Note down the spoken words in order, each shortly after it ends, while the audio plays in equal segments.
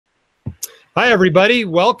Hi, everybody.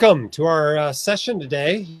 Welcome to our session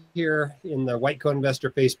today here in the White Coat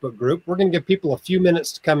Investor Facebook group. We're going to give people a few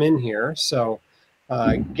minutes to come in here, so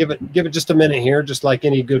give it just a minute here, just like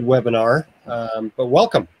any good webinar. But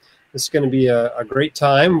welcome. This is going to be a great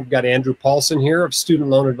time. We've got Andrew Paulson here of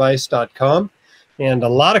studentloanadvice.com, and a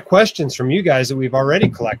lot of questions from you guys that we've already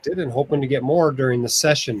collected, and hoping to get more during the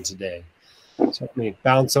session today. So let me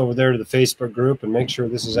bounce over there to the Facebook group and make sure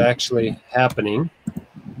this is actually happening.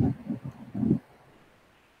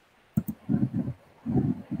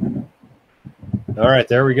 All right,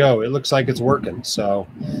 there we go. It looks like it's working. So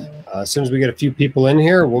as soon as we get a few people in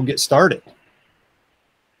here, we'll get started.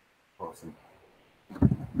 Awesome.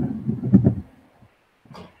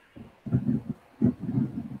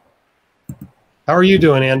 How are you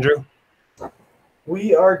doing, Andrew?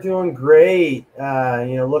 We are doing great.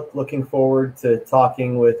 Looking forward to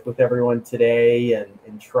talking with everyone today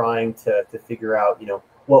and trying to figure out,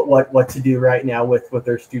 what to do right now with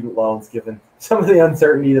their student loans, given some of the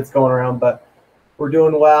uncertainty that's going around. But we're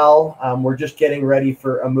doing well. We're just getting ready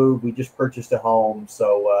for a move. We just purchased a home,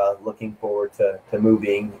 so looking forward to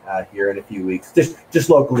moving here in a few weeks, just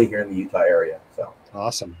locally here in the Utah area. So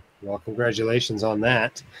awesome. Well, congratulations on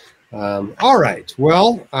that. All right.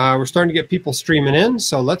 Well, we're starting to get people streaming in,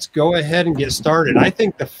 so let's go ahead and get started. I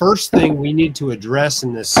think the first thing we need to address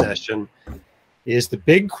in this session is the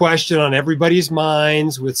big question on everybody's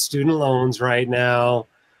minds with student loans right now,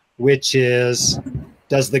 which is,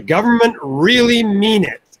 does the government really mean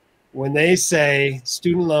it when they say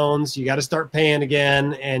student loans, you got to start paying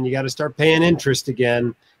again and you got to start paying interest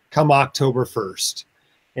again come October 1st?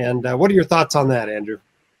 And what are your thoughts on that, Andrew?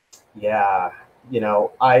 Yeah,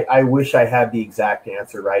 I wish I had the exact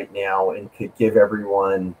answer right now and could give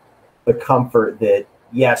everyone the comfort that,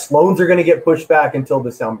 yes, loans are going to get pushed back until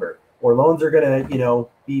December, or loans are going to,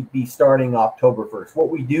 be starting October 1st. What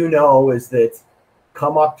we do know is that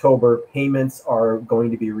come October, payments are going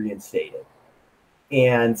to be reinstated.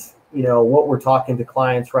 And, what we're talking to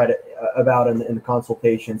clients about in the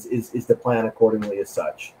consultations is to plan accordingly as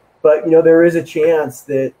such. But, there is a chance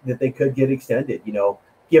that they could get extended,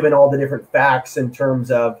 given all the different facts in terms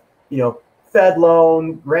of, Fed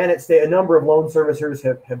loan, Granite State, a number of loan servicers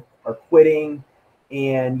are quitting,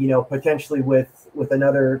 and, potentially with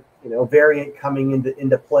another, variant coming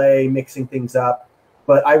into play, mixing things up.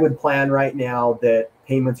 But I would plan right now that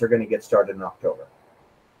payments are going to get started in October.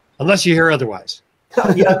 Unless you hear otherwise.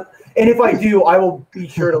 Yeah. And if I do, I will be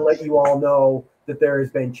sure to let you all know that there has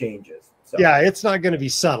been changes. So. Yeah, it's not going to be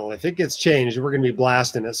subtle. If it gets changed, we're going to be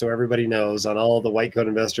blasting it so everybody knows on all the White Coat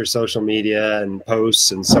Investor social media and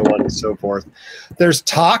posts and so on and so forth. There's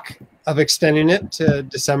talk of extending it to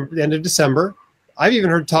December, the end of December. I've even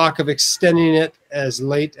heard talk of extending it as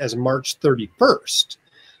late as March 31st.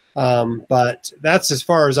 But that's as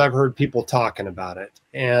far as I've heard people talking about it.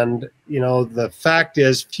 And, the fact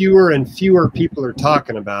is fewer and fewer people are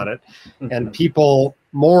talking about it, and people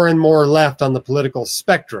more and more left on the political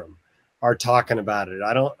spectrum are talking about it.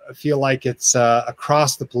 I don't feel like it's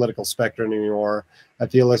across the political spectrum anymore. I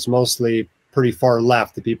feel it's mostly pretty far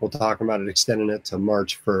left, the people talking about it, extending it to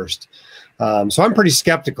March 1st. So I'm pretty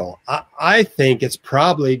skeptical. I think it's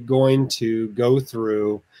probably going to go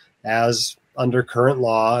through as under current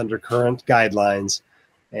law, under current guidelines,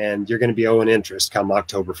 and you're going to be owing interest come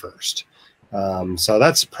October 1st. So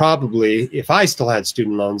that's probably, if I still had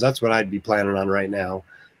student loans, that's what I'd be planning on right now.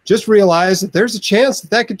 Just realize that there's a chance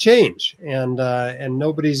that could change, and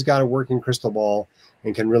nobody's got a working crystal ball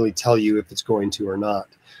and can really tell you if it's going to or not.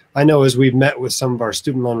 I know as we've met with some of our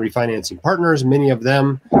student loan refinancing partners, many of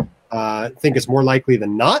them think it's more likely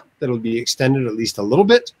than not that it'll be extended at least a little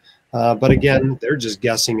bit. But again, they're just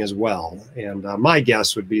guessing as well. And my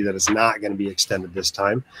guess would be that it's not going to be extended this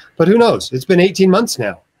time. But who knows? It's been 18 months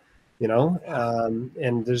now,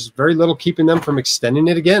 and there's very little keeping them from extending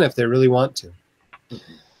it again if they really want to.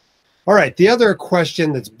 All right. The other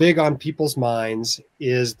question that's big on people's minds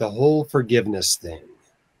is the whole forgiveness thing.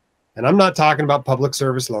 And I'm not talking about public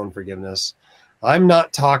service loan forgiveness. I'm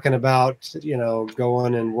not talking about,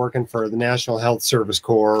 going and working for the National Health Service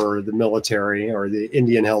Corps or the military or the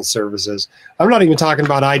Indian Health Services. I'm not even talking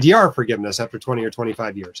about IDR forgiveness after 20 or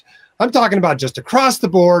 25 years. I'm talking about just across the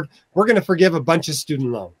board, we're going to forgive a bunch of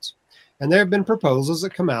student loans. And there have been proposals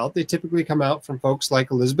that come out. They typically come out from folks like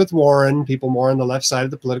Elizabeth Warren, people more on the left side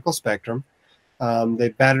of the political spectrum.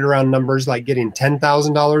 They've batted around numbers like getting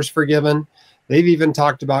 $10,000 forgiven. They've even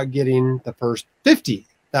talked about getting the first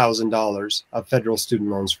 $50,000 of federal student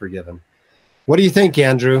loans forgiven. What do you think,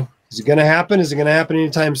 Andrew? Is it going to happen? Is it going to happen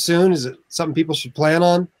anytime soon? Is it something people should plan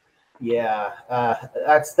on? Yeah,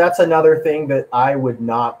 that's another thing that I would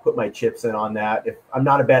not put my chips in on that. If I'm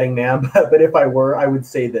not a betting man, but if I were, I would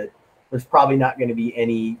say that there's probably not going to be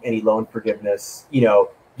any loan forgiveness.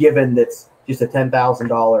 Given that's just a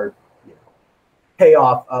 $10,000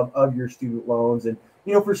 payoff of your student loans, and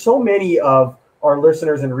for so many of our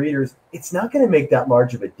listeners and readers, it's not going to make that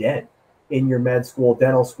large of a dent in your med school,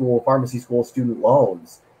 dental school, pharmacy school student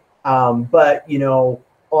loans. But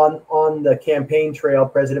on the campaign trail,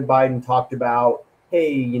 President Biden talked about,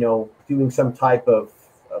 hey, doing some type of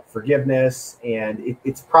forgiveness, and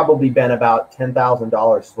it's probably been about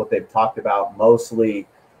 $10,000 is what they've talked about mostly.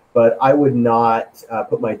 But I would not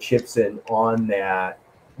put my chips in on that.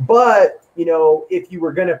 But if you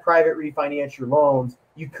were going to private refinance your loans,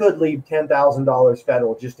 you could leave $10,000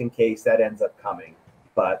 federal just in case that ends up coming.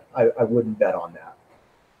 But I wouldn't bet on that.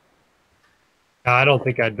 I don't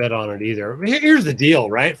think I'd bet on it either. Here's the deal,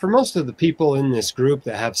 right? For most of the people in this group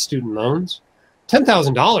that have student loans,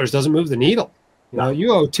 $10,000 doesn't move the needle.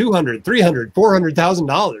 You owe $200,000, $300,000,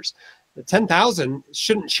 $400,000. The $10,000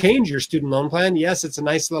 shouldn't change your student loan plan. Yes, it's a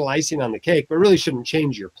nice little icing on the cake, but really shouldn't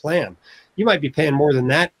change your plan. You might be paying more than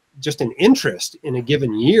that just in interest in a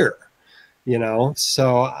given year.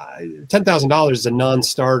 So $10,000 is a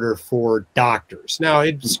non-starter for doctors. Now,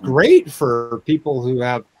 it's great for people who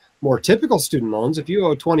have more typical student loans. If you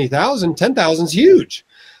owe $20,000, $10,000 is huge.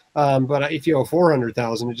 But if you owe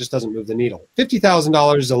 $400,000, it just doesn't move the needle.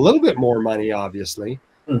 $50,000 is a little bit more money, obviously.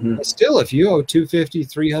 Mm-hmm. But still, if you owe $250,000,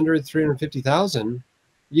 $300,000, $350,000,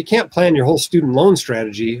 you can't plan your whole student loan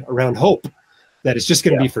strategy around hope that it's just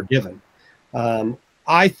going to be forgiven.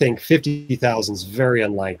 I think $50,000 is very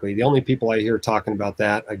unlikely. The only people I hear talking about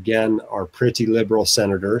that, again, are pretty liberal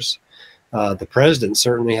senators. The president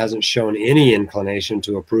certainly hasn't shown any inclination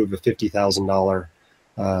to approve a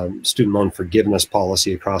 $50,000 student loan forgiveness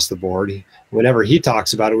policy across the board. Whenever he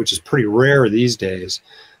talks about it, which is pretty rare these days,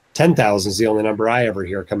 10,000 is the only number I ever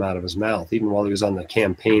hear come out of his mouth, even while he was on the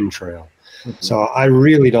campaign trail. Mm-hmm. So I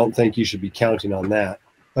really don't think you should be counting on that.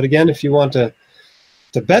 But again, if you want to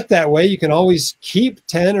bet that way, you can always keep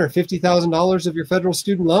 $10,000 or $50,000 of your federal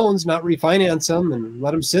student loans, not refinance them, and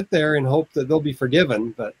let them sit there and hope that they'll be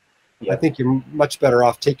forgiven. But I think you're much better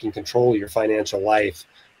off taking control of your financial life,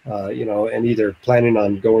 and either planning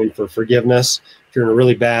on going for forgiveness if you're in a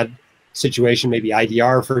really bad situation, maybe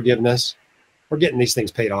IDR forgiveness, or getting these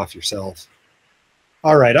things paid off yourself.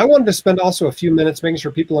 All right. I wanted to spend also a few minutes making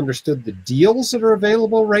sure people understood the deals that are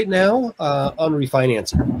available right now on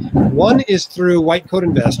refinancing. One is through White Coat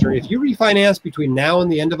Investor. If you refinance between now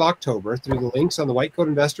and the end of October through the links on the White Coat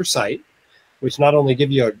Investor site, which not only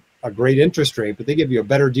give you a great interest rate, but they give you a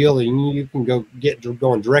better deal than you can get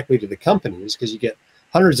going directly to the companies, because you get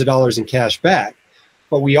hundreds of dollars in cash back.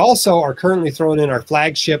 But we also are currently throwing in our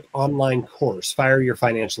flagship online course, Fire Your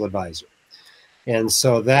Financial Advisor. And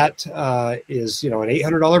so that is, an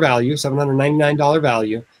 $800 value, $799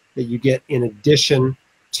 value that you get in addition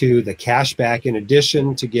to the cash back, in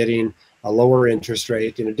addition to getting a lower interest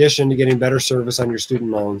rate, in addition to getting better service on your student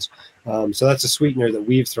loans. So that's a sweetener that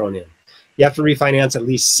we've thrown in. You have to refinance at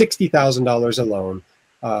least $60,000 a loan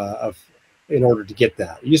in order to get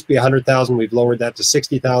that. It used to be $100,000. We've lowered that to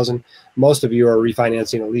 $60,000. Most of you are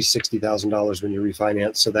refinancing at least $60,000 when you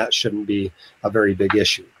refinance, so that shouldn't be a very big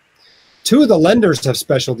issue. Two of the lenders have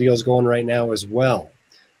special deals going right now as well.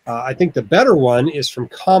 I think the better one is from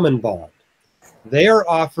Common Bond. They are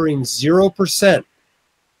offering 0%,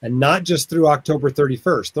 and not just through October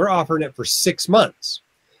 31st. They're offering it for 6 months.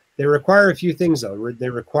 They require a few things, though. They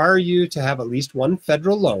require you to have at least one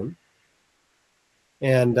federal loan,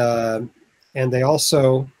 and they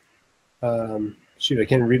also, I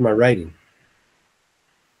can't read my writing.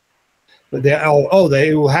 But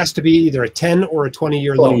it has to be either a 10 or a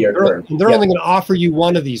 20-year loan. They're only going to offer you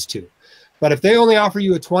one of these two. But if they only offer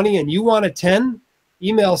you a 20 and you want a 10,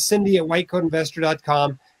 email Cindy at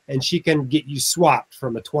whitecoatinvestor.com and she can get you swapped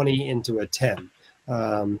from a 20 into a 10.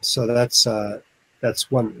 So that's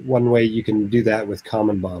one way you can do that with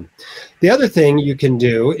Common Bond. The other thing you can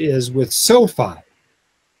do is with SoFi.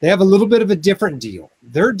 They have a little bit of a different deal.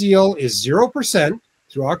 Their deal is 0%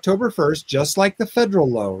 through October 1st, just like the federal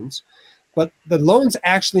loans, but the loan's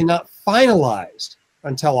actually not finalized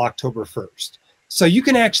until October 1st. So you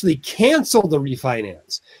can actually cancel the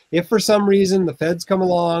refinance. If for some reason the feds come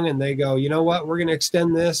along and they go, you know what, we're going to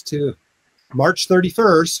extend this to March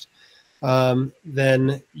 31st,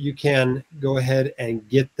 then you can go ahead and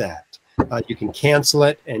get that. You can cancel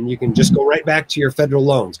it and you can just go right back to your federal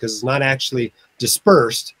loans because it's not actually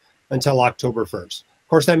dispersed until October 1st. Of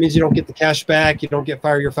course, that means you don't get the cash back. You don't get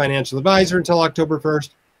Fire Your Financial Advisor until October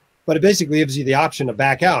 1st. But it basically gives you the option to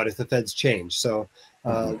back out if the feds change. So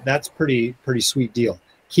That's pretty sweet deal.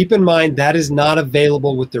 Keep in mind that is not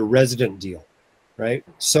available with their resident deal, right?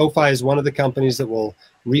 SoFi is one of the companies that will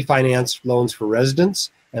refinance loans for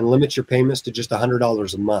residents and limit your payments to just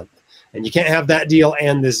 $100 a month. And you can't have that deal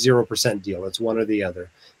and this 0% deal. It's one or the other.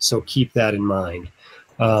 So keep that in mind.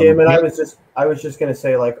 Tim, and I was just going to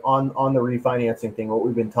say, like, on the refinancing thing, what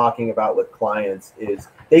we've been talking about with clients is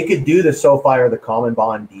they could do the SoFi or the common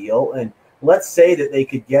bond deal, and let's say that they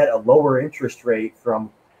could get a lower interest rate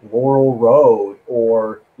from Laurel Road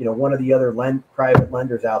or, you know, one of the other private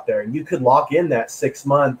lenders out there, and you could lock in that 6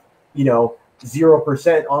 month, you know,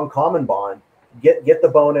 0% on common bond, get the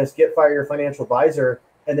bonus, fire your financial advisor,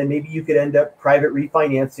 and then maybe you could end up private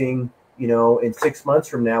refinancing, you know, in 6 months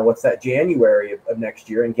from now, what's that, January of next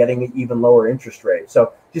year, and getting an even lower interest rate.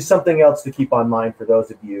 So just something else to keep on mind for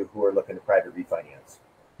those of you who are looking to private refinance.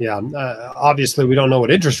 Yeah, obviously we don't know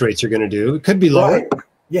what interest rates are going to do. It could be lower. Right.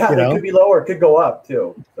 Yeah, it could be lower. It could go up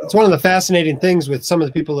too. So. It's one of the fascinating things with some of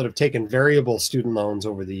the people that have taken variable student loans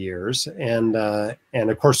over the years. And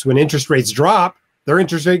of course, when interest rates drop, their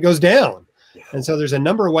interest rate goes down. Yeah. And so there's a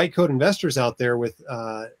number of white coat investors out there with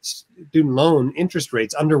student loan interest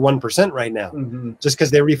rates under 1% right now, just because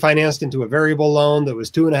they refinanced into a variable loan that was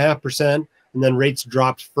 2.5%, and then rates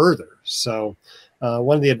dropped further. So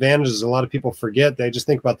one of the advantages a lot of people forget, they just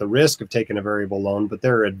think about the risk of taking a variable loan, but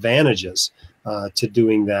there are advantages to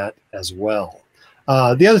doing that as well.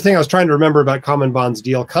 The other thing I was trying to remember about Common Bond's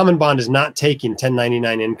deal, Common Bond is not taking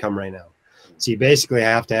 1099 income right now. So you basically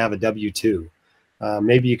have to have a W-2.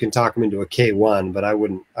 Maybe you can talk them into a K-1, but I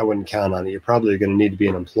wouldn't count on it. You're probably going to need to be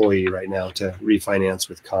an employee right now to refinance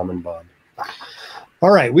with Common Bond.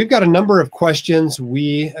 All right, we've got a number of questions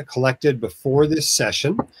we collected before this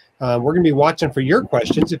session. We're going to be watching for your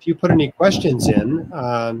questions. If you put any questions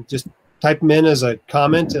in, just type them in as a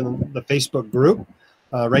comment in the Facebook group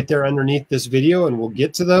right there underneath this video, and we'll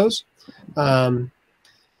get to those.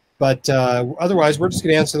 But otherwise, we're just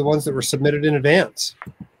going to answer the ones that were submitted in advance.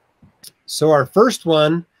 So our first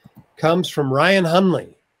one comes from Ryan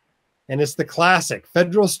Hunley, and it's the classic: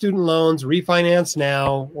 federal student loans, refinance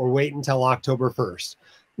now or wait until October 1st.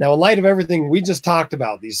 Now, in light of everything we just talked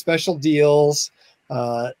about, these special deals,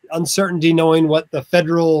 uncertainty knowing what the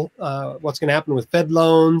federal, what's going to happen with Fed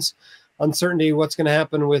loans, uncertainty what's going to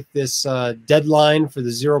happen with this deadline for the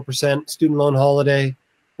 0% student loan holiday.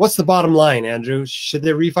 What's the bottom line, Andrew? Should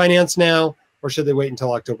they refinance now or should they wait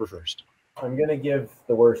until October 1st? I'm going to give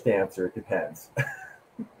the worst answer. It depends.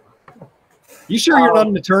 You sure you're not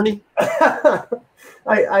an attorney?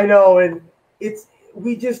 I know. And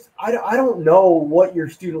I don't know what your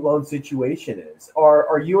student loan situation is.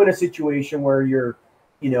 Are you in a situation where your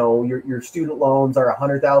student loans are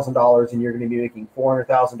 $100,000 and you're going to be making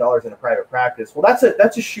 $400,000 in a private practice? Well,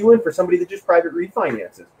 that's a shoe-in for somebody that just private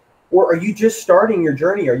refinances. Or are you just starting your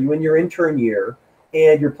journey? Are you in your intern year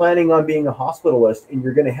and you're planning on being a hospitalist and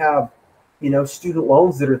you're going to have, student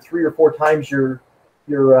loans that are 3 or 4 times your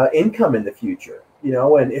income in the future?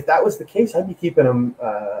 And if that was the case, I'd be keeping them,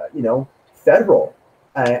 federal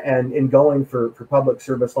and going for public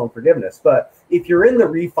service loan forgiveness. But if you're in the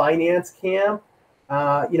refinance camp,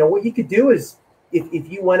 what you could do is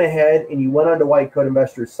if you went ahead and you went onto White Coat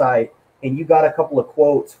Investor's site and you got a couple of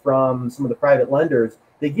quotes from some of the private lenders,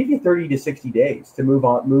 they give you 30 to 60 days to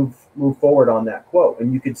move forward on that quote.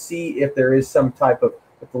 And you could see if there is some type of,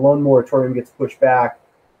 if the loan moratorium gets pushed back,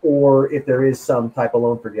 or if there is some type of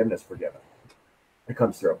loan forgiveness forgiven. It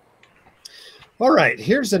comes through. All right,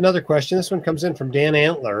 here's another question. This one comes in from Dan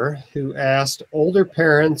Antler, who asked, older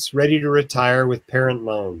parents ready to retire with parent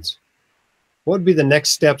loans, what would be the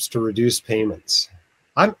next steps to reduce payments?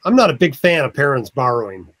 I'm not a big fan of parents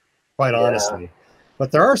borrowing, quite honestly.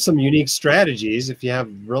 But there are some unique strategies if you have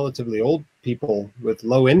relatively old people with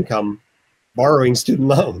low income borrowing student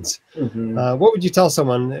loans. What would you tell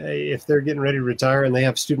someone if they're getting ready to retire and they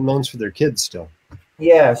have student loans for their kids still?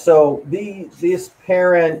 Yeah, so this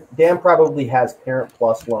parent, Dan probably has Parent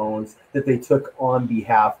Plus loans that they took on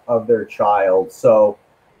behalf of their child. So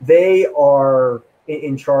they are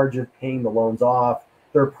in charge of paying the loans off.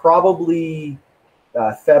 They're probably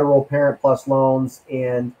federal Parent Plus loans.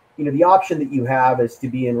 And, the option that you have is to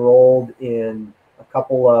be enrolled in a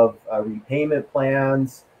couple of repayment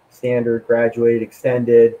plans, standard, graduated,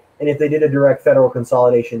 extended. And if they did a direct federal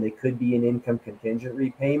consolidation, they could be an income contingent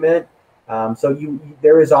repayment. So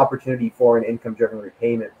there is opportunity for an income-driven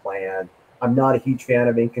repayment plan. I'm not a huge fan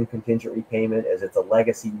of income contingent repayment as it's a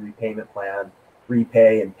legacy repayment plan.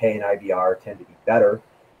 Repay and pay an IBR tend to be better.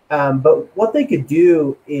 But what they could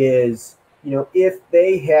do is, if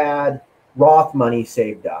they had Roth money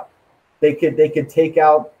saved up, they could take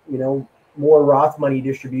out, more Roth money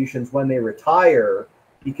distributions when they retire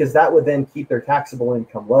because that would then keep their taxable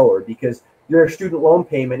income lower, because your student loan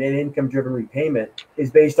payment and income-driven repayment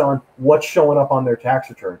is based on what's showing up on their tax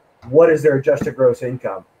return. What is their adjusted gross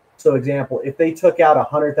income? So example, if they took out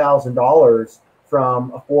 $100,000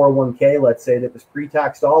 from a 401k, let's say, that was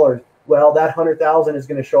pre-tax dollars, well, that $100,000 is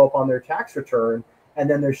going to show up on their tax return, and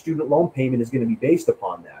then their student loan payment is going to be based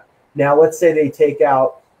upon that. Now, let's say they take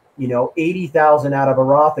out, $80,000 out of a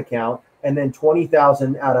Roth account and then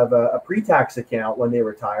 $20,000 out of a pre-tax account when they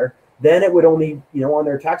retire. Then it would only, on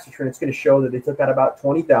their tax return, it's going to show that they took out about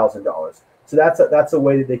 $20,000. So that's a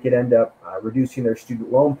way that they could end up reducing their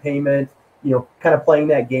student loan payment, kind of playing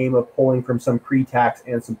that game of pulling from some pre-tax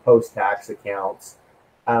and some post-tax accounts.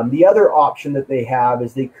 The other option that they have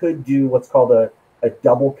is they could do what's called a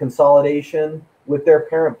double consolidation with their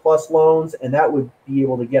Parent Plus loans, and that would be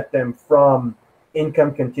able to get them from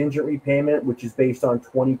income contingent repayment, which is based on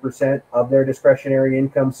 20% of their discretionary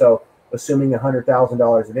income. So assuming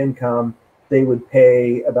 $100,000 of income, they would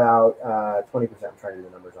pay about 20%. I'm trying to do the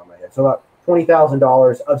numbers on my head. So about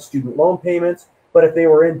 $20,000 of student loan payments. But if they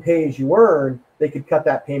were in pay as you earn, they could cut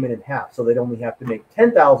that payment in half. So they'd only have to make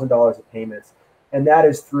 $10,000 of payments. And that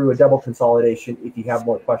is through a double consolidation. If you have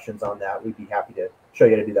more questions on that, we'd be happy to show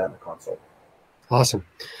you how to do that in the console. Awesome.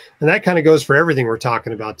 And that kind of goes for everything we're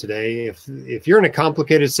talking about today. If you're in a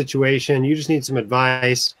complicated situation, you just need some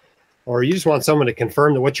advice, or you just want someone to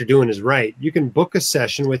confirm that what you're doing is right, you can book a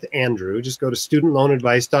session with Andrew. Just go to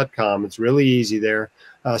studentloanadvice.com. It's really easy there.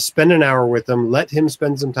 Spend an hour with him. Let him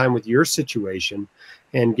spend some time with your situation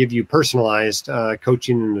and give you personalized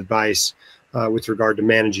coaching and advice with regard to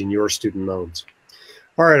managing your student loans.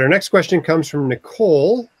 All right, our next question comes from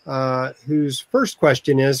Nicole, whose first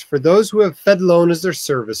question is, for those who have Fed Loan as their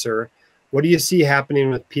servicer, what do you see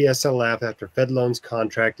happening with PSLF after Fed Loan's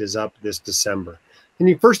contract is up this December? Can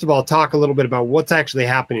you first of all talk a little bit about what's actually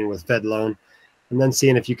happening with Fed Loan, and then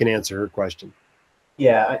seeing if you can answer her question?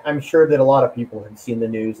 Yeah, I'm sure that a lot of people have seen the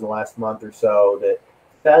news in the last month or so that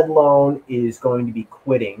Fed Loan is going to be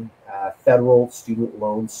quitting federal student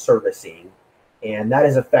loan servicing, and that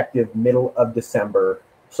is effective middle of December.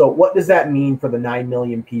 So what does that mean for the 9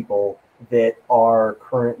 million people that are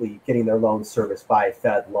currently getting their loans serviced by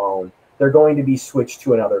Fed Loan? They're going to be switched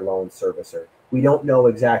to another loan servicer. We don't know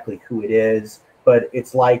exactly who it is, but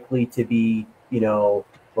it's likely to be,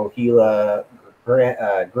 Mohila,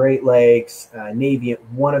 Great Lakes, Navient,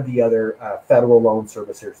 one of the other federal loan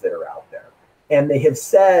servicers that are out there. And they have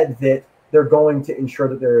said that they're going to ensure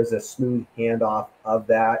that there is a smooth handoff of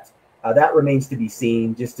that. That remains to be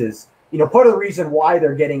seen, just as, part of the reason why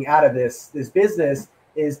they're getting out of this business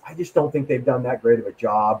is I just don't think they've done that great of a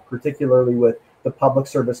job, particularly with the public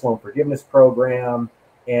service loan forgiveness program.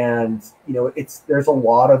 And, there's a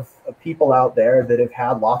lot of people out there that have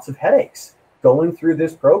had lots of headaches going through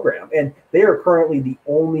this program. And they are currently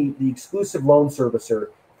the exclusive loan servicer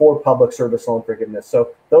for public service loan forgiveness. So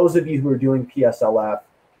those of you who are doing PSLF,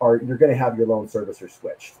 you're going to have your loan servicer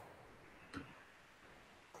switched.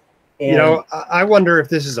 And, I wonder if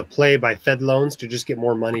this is a play by Fed Loans to just get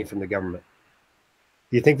more money from the government.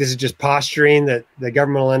 Do you think this is just posturing that the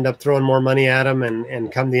government will end up throwing more money at them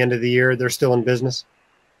and come the end of the year, they're still in business?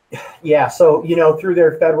 Yeah. So, through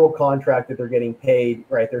their federal contract that they're getting paid,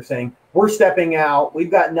 right, they're saying, we're stepping out. We've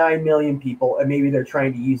got 9 million people, and maybe they're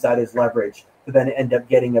trying to use that as leverage to then end up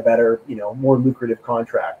getting a better, more lucrative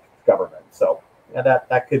contract government. So yeah,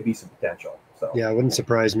 that could be some potential. So yeah, it wouldn't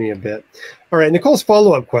surprise me a bit. All right. Nicole's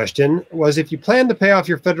follow-up question was, if you plan to pay off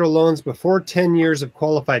your federal loans before 10 years of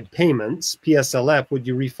qualified payments, PSLF, would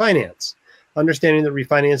you refinance? Understanding that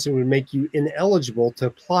refinancing would make you ineligible to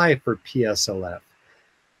apply for PSLF.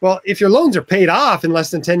 Well, if your loans are paid off in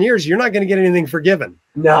less than 10 years, you're not going to get anything forgiven.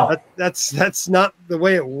 No, that's not the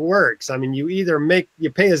way it works. I mean, you either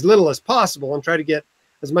pay as little as possible and try to get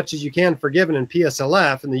as much as you can forgiven in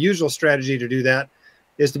PSLF. And the usual strategy to do that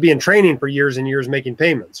is to be in training for years and years making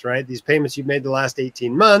payments, right? These payments you've made the last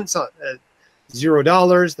 18 months,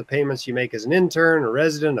 $0, the payments you make as an intern, a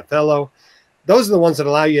resident, a fellow, those are the ones that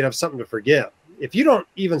allow you to have something to forgive. If you don't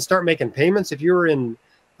even start making payments, if you're in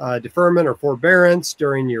deferment or forbearance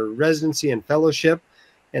during your residency and fellowship,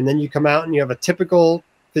 and then you come out and you have a typical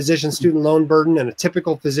physician student loan burden and a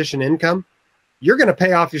typical physician income, you're going to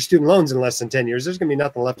pay off your student loans in less than 10 years. There's going to be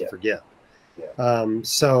nothing left to forgive. Yeah.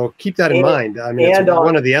 So keep that in mind. I mean, it's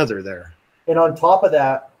one or the other there. And on top of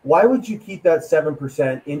that, why would you keep that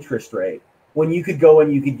 7% interest rate when you could go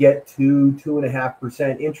and you could get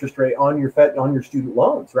 2.5% interest rate on your student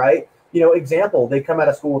loans, right? Example, they come out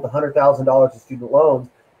of school with $100,000 of student loans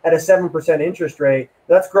at a 7% interest rate.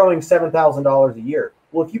 That's growing $7,000 a year.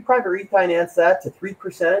 Well, if you private refinance that to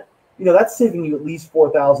 3%, that's saving you at least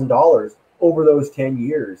 $4,000. over those 10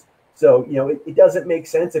 years. So, it doesn't make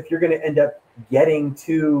sense if you're going to end up getting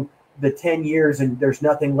to the 10 years and there's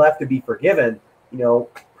nothing left to be forgiven,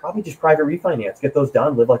 probably just private refinance, get those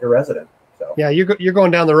done, live like a resident. So yeah, you're going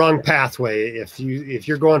down the wrong pathway if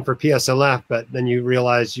you're going for PSLF, but then you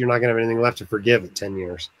realize you're not going to have anything left to forgive at 10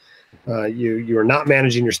 years. You are not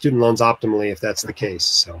managing your student loans optimally if that's the case.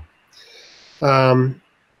 So,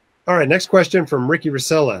 all right, next question from Ricky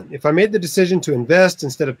Rosella. If I made the decision to invest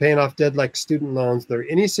instead of paying off debt like student loans, are there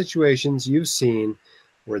any situations you've seen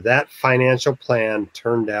where that financial plan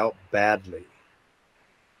turned out badly?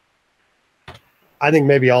 I think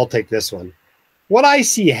maybe I'll take this one. What I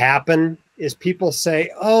see happen is people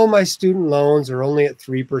say, oh, my student loans are only at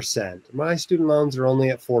 3%. My student loans are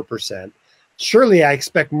only at 4%. Surely I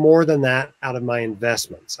expect more than that out of my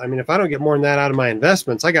investments. I mean, if I don't get more than that out of my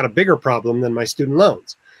investments, I got a bigger problem than my student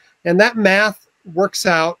loans. And that math works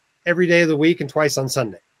out every day of the week and twice on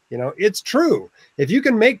Sunday. It's true. If you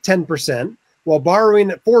can make 10% while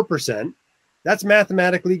borrowing at 4%, that's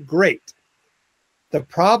mathematically great. The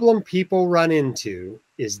problem people run into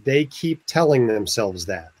is they keep telling themselves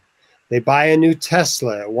that. They buy a new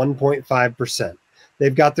Tesla at 1.5%.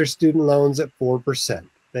 They've got their student loans at 4%.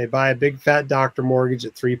 They buy a big fat doctor mortgage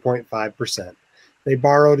at 3.5%. They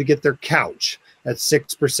borrow to get their couch at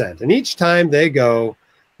 6%. And each time they go,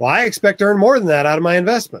 well, I expect to earn more than that out of my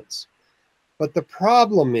investments. But the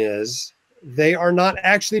problem is they are not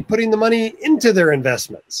actually putting the money into their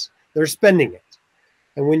investments. They're spending it.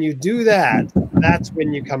 And when you do that, that's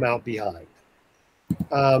when you come out behind.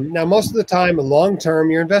 Now, most of the time, long term,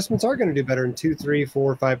 your investments are going to do better than 2, 3,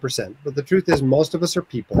 4, 5%. But the truth is, most of us are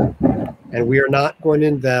people, and we are not going to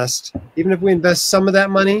invest, even if we invest some of that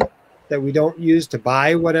money that we don't use to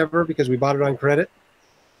buy whatever because we bought it on credit,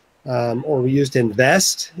 or we use to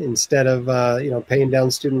invest instead of paying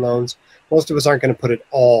down student loans. Most of us aren't going to put it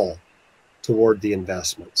all toward the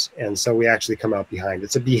investments, and so we actually come out behind.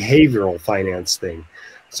 It's a behavioral finance thing,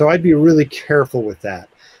 so I'd be really careful with that.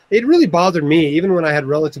 It really bothered me, even when I had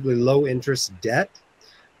relatively low interest debt,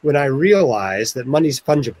 when I realized that money's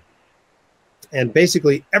fungible. And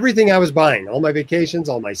basically everything I was buying, all my vacations,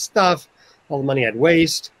 all my stuff, all the money I'd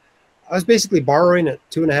waste, I was basically borrowing at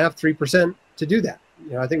 2.5%, 3% to do that.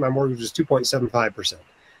 I think my mortgage was 2.75%.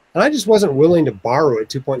 And I just wasn't willing to borrow at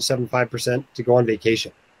 2.75% to go on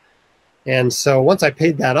vacation. And so once I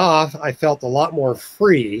paid that off, I felt a lot more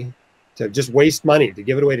free to just waste money, to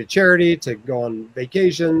give it away to charity, to go on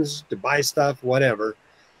vacations, to buy stuff, whatever,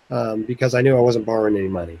 because I knew I wasn't borrowing any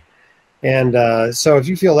money. And so if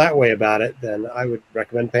you feel that way about it, then I would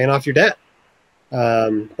recommend paying off your debt.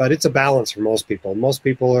 But it's a balance for most people. Most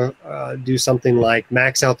people do something like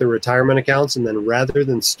max out their retirement accounts, and then rather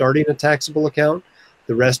than starting a taxable account,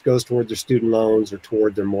 the rest goes toward their student loans or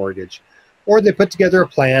toward their mortgage. Or they put together a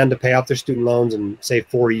plan to pay off their student loans in, say,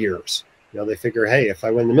 4 years. They figure, hey, if I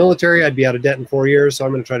win the military, I'd be out of debt in 4 years, so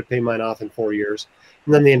I'm going to try to pay mine off in 4 years.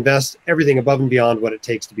 And then they invest everything above and beyond what it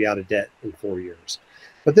takes to be out of debt in 4 years.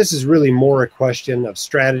 But this is really more a question of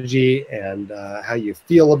strategy and how you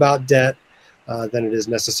feel about debt than it is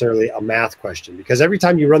necessarily a math question. Because every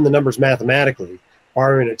time you run the numbers mathematically,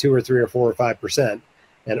 borrowing at 2 or 3 or 4 or 5%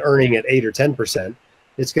 and earning at 8 or 10%,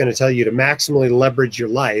 it's going to tell you to maximally leverage your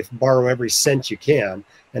life, borrow every cent you can,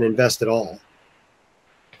 and invest it all.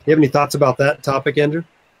 You have any thoughts about that topic, Andrew?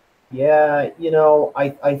 Yeah,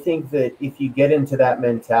 I think that if you get into that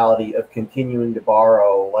mentality of continuing to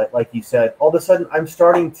borrow, like you said, all of a sudden I'm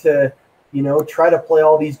starting to, try to play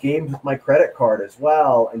all these games with my credit card as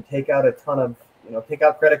well and take out a ton of, take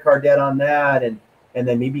out credit card debt on that and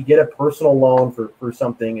then maybe get a personal loan for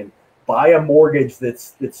something and buy a mortgage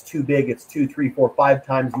that's too big. It's 2, 3, 4, 5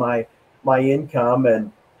 times my income.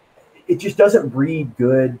 And it just doesn't breed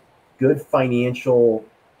good financial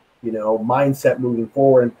mindset moving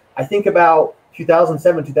forward. And I think about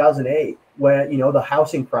 2007, 2008, when, the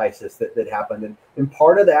housing crisis that happened. And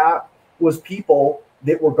part of that was people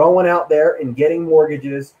that were going out there and getting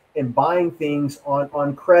mortgages and buying things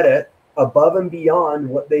on credit above and beyond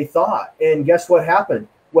what they thought. And guess what happened?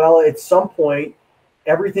 Well, at some point,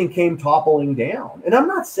 everything came toppling down. And I'm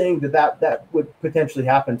not saying that would potentially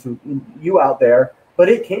happen to you out there, but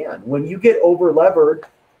it can. When you get over levered,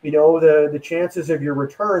 the chances of your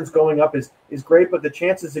returns going up is great, but the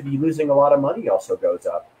chances of you losing a lot of money also goes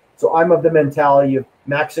up. So I'm of the mentality of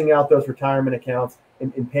maxing out those retirement accounts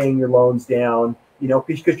and paying your loans down,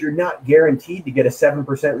 because you're not guaranteed to get a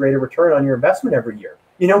 7% rate of return on your investment every year.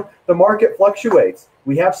 The market fluctuates.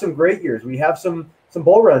 We have some great years. We have some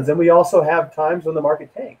bull runs, and we also have times when the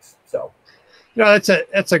market tanks. So,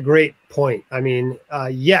 that's a great point. I mean,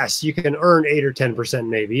 yes, you can earn 8 or 10%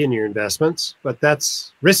 maybe in your investments, but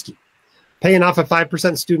that's risky. Paying off a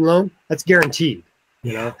 5% student loan, that's guaranteed.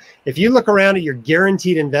 You know, if you look around at your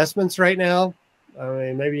guaranteed investments right now, I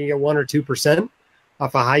mean, maybe you get 1 or 2%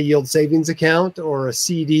 off a high yield savings account or a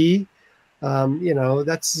CD. You know,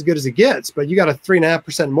 that's as good as it gets. But you got a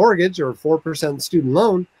 3.5% mortgage or a 4% student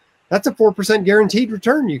loan. That's a 4% guaranteed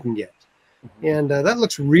return you can get. And that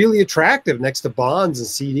looks really attractive next to bonds and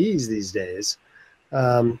CDs these days.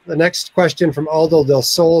 The next question from Aldo Del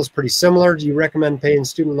Sol is pretty similar. Do you recommend paying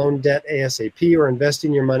student loan debt ASAP or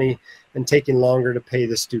investing your money and taking longer to pay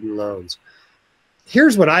the student loans?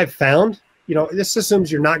 Here's what I've found. You know, this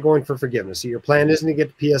assumes you're not going for forgiveness. So your plan isn't to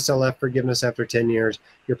get PSLF forgiveness after 10 years.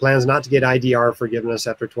 Your plan is not to get IDR forgiveness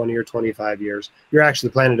after 20 or 25 years. You're actually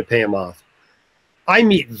planning to pay them off. I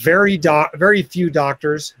meet very few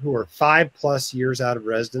doctors who are 5+ years out of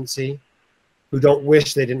residency who don't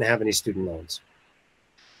wish they didn't have any student loans.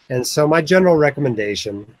 And so my general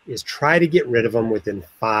recommendation is try to get rid of them within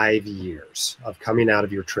 5 years of coming out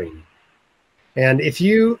of your training. And if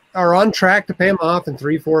you are on track to pay them off in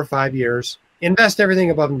 3, 4, or 5 years, invest everything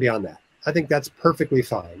above and beyond that. I think that's perfectly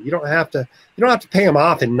fine. You don't have to pay them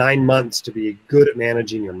off in 9 months to be good at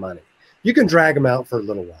managing your money. You can drag them out for a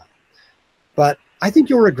little while. But I think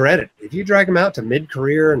you'll regret it. If you drag them out to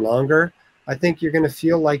mid-career and longer, I think you're going to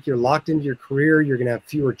feel like you're locked into your career. You're going to have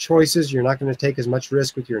fewer choices. You're not going to take as much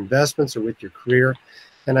risk with your investments or with your career.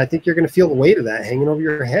 And I think you're going to feel the weight of that hanging over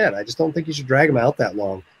your head. I just don't think you should drag them out that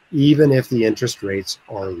long, even if the interest rates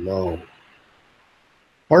are low.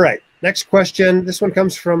 All right, next question. This one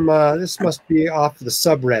comes from, this must be off the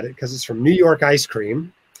subreddit because it's from New York Ice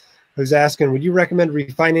Cream, who's asking, would you recommend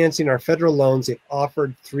refinancing our federal loans if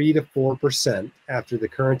offered 3 to 4% after the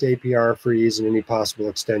current APR freeze and any possible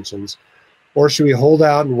extensions? Or should we hold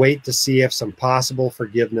out and wait to see if some possible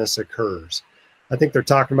forgiveness occurs? I think they're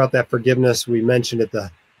talking about that forgiveness we mentioned at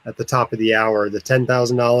the top of the hour, the $10,000,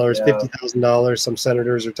 $50,000 some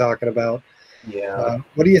senators are talking about. Yeah.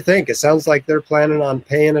 What do you think? It sounds like they're planning on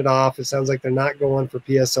paying it off. It sounds like they're not going for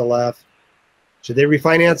PSLF. Should they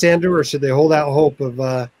refinance, Andrew, or should they hold out hope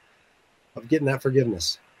of getting that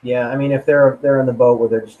forgiveness? Yeah, I mean, if they're in the boat where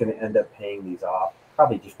they're just going to end up paying these off,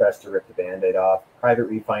 probably just best to rip the Band-Aid off. Private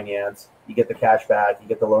refinance, you get the cash back, you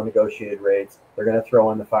get the low negotiated rates. They're going to throw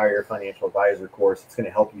in the Fire Your Financial Advisor course. It's going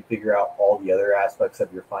to help you figure out all the other aspects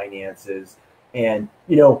of your finances. And,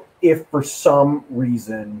 you know, if for some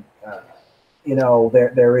reason, you know,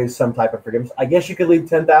 there is some type of forgiveness, I guess you could leave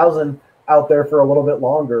 $10,000 out there for a little bit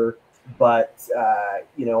longer. But,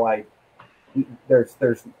 you know,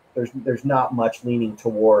 there's not much leaning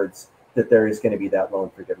towards that there is going to be that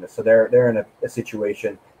loan forgiveness. So they're in a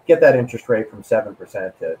situation, get that interest rate from 7%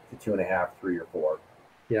 to 2.5%, 3 or 4.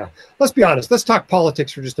 Yeah. Let's be honest. Let's talk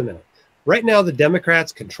politics for just a minute. Right now, the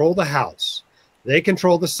Democrats control the House. They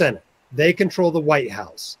control the Senate. They control the White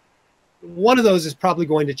House. One of those is probably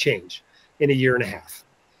going to change in a year and a half.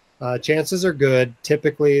 Chances are good.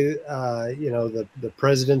 Typically, you know, the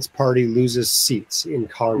president's party loses seats in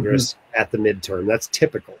Congress at the midterm. That's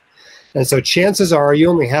typical. And so chances are you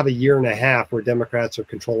only have a year and a half where Democrats are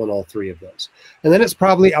controlling all 3 of those. And then it's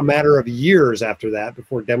probably a matter of years after that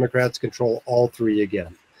before Democrats control all 3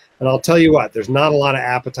 again. And I'll tell you what, there's not a lot of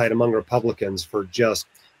appetite among Republicans for just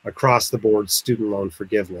across the board student loan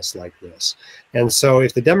forgiveness like this. And so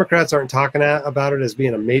if the Democrats aren't talking about it as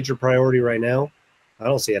being a major priority right now, I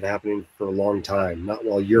don't see it happening for a long time, not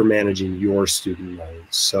while you're managing your student loans.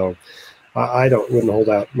 So I wouldn't hold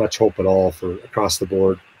out much hope at all for across the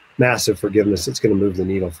board massive forgiveness. It's going to move the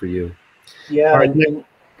needle for you. Yeah. All right,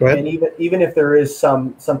 go ahead. And even if there is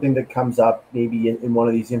something that comes up maybe in one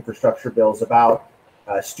of these infrastructure bills about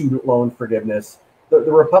student loan forgiveness, the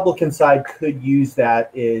Republican side could use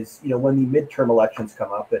that is, you know, when the midterm elections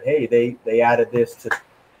come up, that, hey, they added this to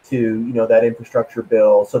you know, that infrastructure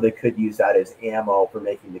bill, so they could use that as ammo for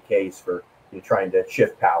making the case for, you know, trying to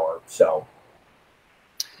shift power. So,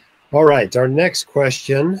 all right, our next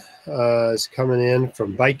question is coming in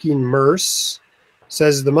from Viking Merce.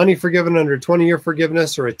 Says the money forgiven under a 20-year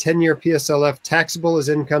forgiveness or a 10-year PSLF taxable as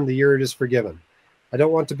income the year it is forgiven. I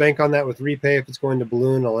don't want to bank on that with repay. If it's going to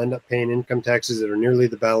balloon, I'll end up paying income taxes that are nearly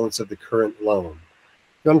the balance of the current loan.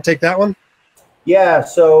 You want to take that one? Yeah.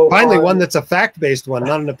 So finally, one that's a fact-based one,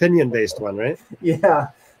 not an opinion-based one, right? Yeah.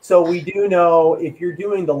 So we do know if you're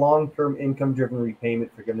doing the long-term income-driven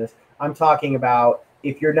repayment forgiveness, I'm talking about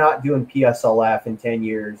if you're not doing PSLF in 10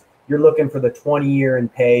 years, you're looking for the 20-year in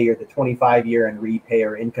pay or the 25-year in repay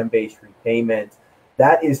or income-based repayment.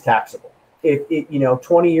 That is taxable. If it, you know,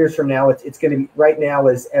 20 years from now, it's going to be right now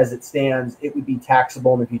as it stands, it would be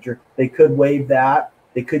taxable in the future. They could waive that.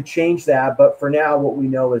 They could change that. But for now, what we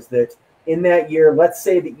know is that in that year, let's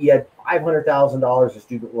say that you had $500,000 of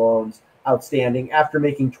student loans outstanding after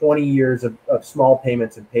making 20 years of small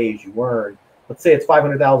payments and pay as you earn. Let's say it's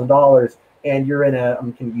 $500,000 and you're in a,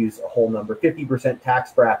 I'm going to use a whole number, 50%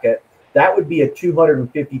 tax bracket. That would be a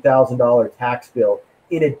 $250,000 tax bill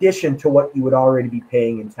in addition to what you would already be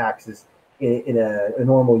paying in taxes in a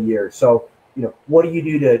normal year. So, you know, what do you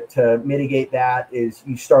do to mitigate that is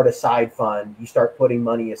you start a side fund, you start putting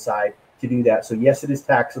money aside to do that. So yes, it is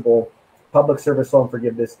taxable. Public service loan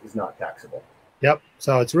forgiveness is not taxable. Yep.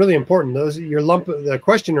 So it's really important. The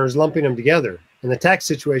questioner is lumping them together, and the tax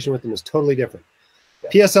situation with them is totally different. Yeah.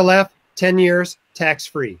 PSLF, 10 years,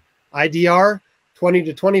 tax-free. IDR, 20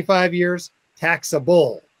 to 25 years,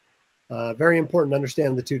 taxable. Very important to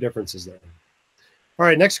understand the two differences there. All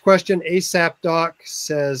right, next question. ASAP Doc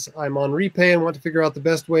says, I'm on repay and want to figure out the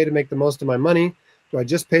best way to make the most of my money. Do I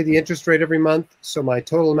just pay the interest rate every month so my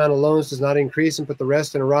total amount of loans does not increase and put the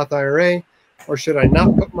rest in a Roth IRA? Or should I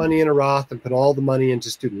not put money in a Roth and put all the money into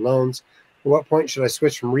student loans? At what point should I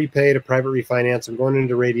switch from repay to private refinance? I'm going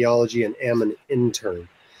into radiology and am an intern.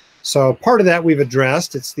 So part of that we've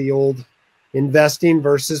addressed. It's the old investing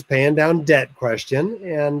versus paying down debt question.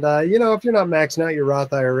 And, you know, if you're not maxing out your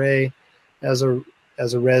Roth IRA as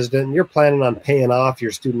a resident and you're planning on paying off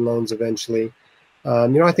your student loans eventually, you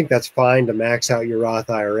know, I think that's fine to max out your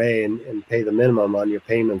Roth IRA and pay the minimum on your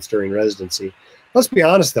payments during residency. Let's be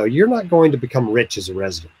honest, though, you're not going to become rich as a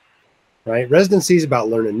resident, right? Residency is about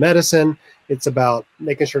learning medicine. It's about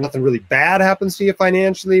making sure nothing really bad happens to you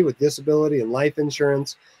financially with disability and life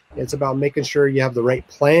insurance. It's about making sure you have the right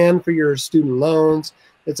plan for your student loans.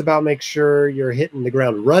 It's about making sure you're hitting the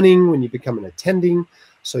ground running when you become an attending.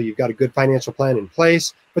 So you've got a good financial plan in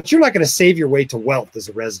place, but you're not going to save your way to wealth as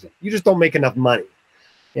a resident. You just don't make enough money.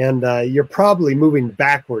 And you're probably moving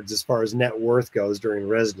backwards as far as net worth goes during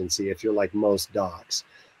residency if you're like most docs.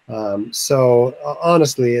 So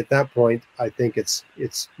honestly, at that point, I think it's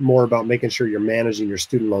more about making sure you're managing your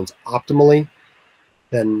student loans optimally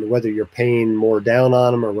than whether you're paying more down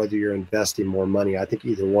on them or whether you're investing more money. I think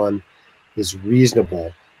either one is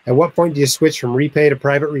reasonable. At what point do you switch from repay to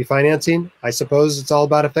private refinancing? I suppose it's all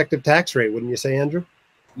about effective tax rate, wouldn't you say, Andrew?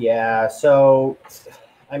 Yeah. So,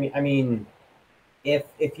 I mean, if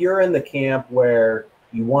you're in the camp where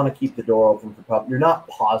you want to keep the door open for public, you're not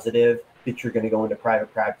positive that you're going to go into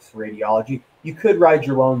private practice radiology, you could ride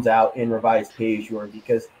your loans out in revised pay as you earn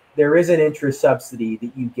because there is an interest subsidy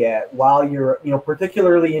that you get while you're, you know,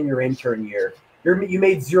 particularly in your intern year. You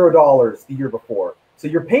made $0 the year before. So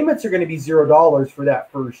your payments are going to be $0 for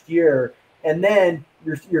that first year. And then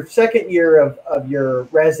your second year of your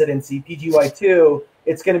residency, PGY2,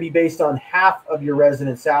 it's going to be based on half of your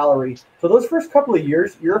resident salary. So those first couple of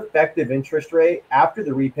years, your effective interest rate after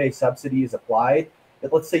the repay subsidy is applied,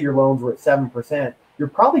 let's say your loans were at 7%, you're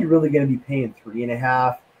probably really going to be paying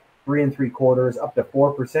 3.5%, 3 3/4, up to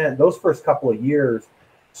 4% those first couple of years.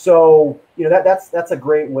 So, you know, that's a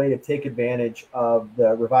great way to take advantage of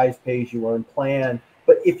the revised pay as you earn plan.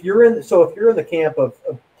 But if you're in the camp of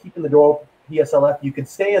keeping the door PSLF, you could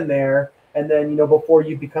stay in there. And then, you know, before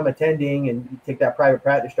you become attending and you take that private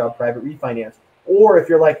practice job, private refinance. Or if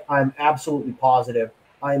you're like, I'm absolutely positive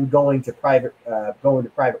I'm going to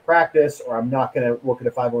private practice, or I'm not going to work at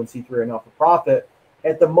a 501c3 or not-for-profit,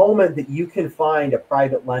 at the moment that you can find a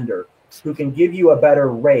private lender who can give you a better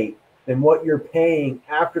rate than what you're paying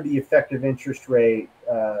after the effective interest rate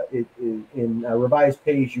in revised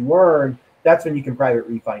pay as you earn, that's when you can private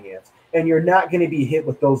refinance. And you're not going to be hit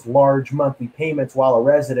with those large monthly payments while a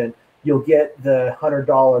resident. You'll get the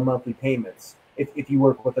 $100 monthly payments if you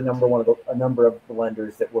work with a number of the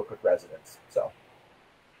lenders that work with residents. So.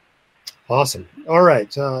 Awesome. All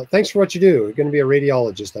right. Thanks for what you do. You're going to be a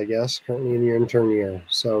radiologist, I guess, currently in your intern year.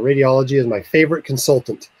 So radiology is my favorite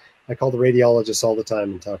consultant. I call the radiologists all the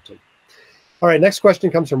time and talk to them. All right. Next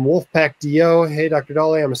question comes from Wolfpack DO. Hey, Dr.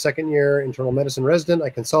 Dolly, I'm a second-year internal medicine resident. I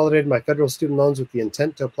consolidated my federal student loans with the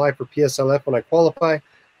intent to apply for PSLF when I qualify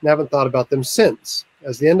and haven't thought about them since.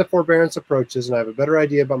 As the end of forbearance approaches and I have a better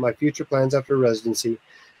idea about my future plans after residency,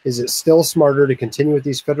 is it still smarter to continue with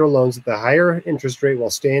these federal loans at the higher interest rate while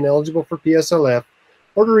staying eligible for PSLF,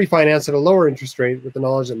 or to refinance at a lower interest rate with the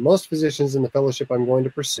knowledge that most physicians in the fellowship I'm going to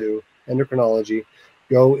pursue, endocrinology,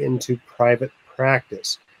 go into private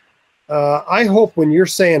practice? I hope when you're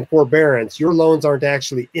saying forbearance, your loans aren't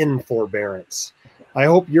actually in forbearance. I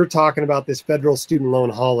hope you're talking about this federal student loan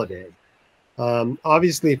holiday.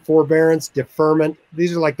 Obviously, forbearance, deferment,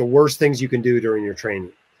 these are like the worst things you can do during your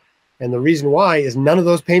training. And the reason why is none of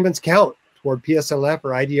those payments count toward PSLF or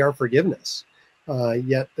IDR forgiveness.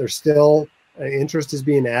 Yet there's still interest is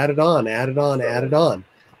being added on.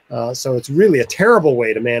 So it's really a terrible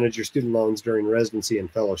way to manage your student loans during residency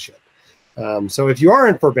and fellowship. So if you are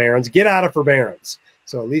in forbearance, get out of forbearance.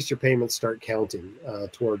 So at least your payments start counting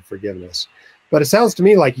toward forgiveness. But it sounds to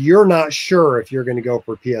me like you're not sure if you're going to go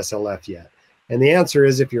for PSLF yet. And the answer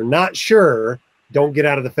is, if you're not sure, don't get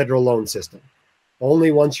out of the federal loan system.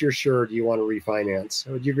 Only once you're sure do you want to refinance.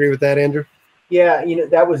 Would you agree with that, Andrew? Yeah,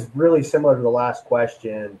 that was really similar to the last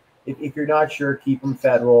question. If you're not sure, keep them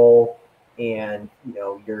federal, and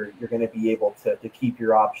you're going to be able to keep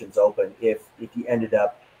your options open if you ended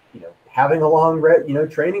up having a long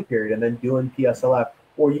training period and then doing PSLF,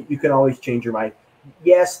 or you can always change your mind.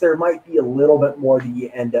 Yes, there might be a little bit more that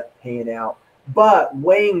you end up paying out, but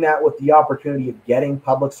weighing that with the opportunity of getting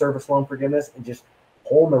public service loan forgiveness and just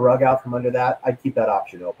pulling the rug out from under that, I'd keep that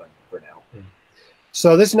option open for now.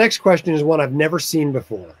 So this next question is one I've never seen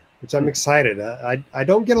before, which I'm excited. I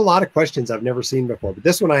don't get a lot of questions I've never seen before, but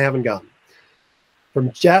this one I haven't gotten.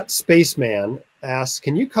 From Jet Spaceman asks,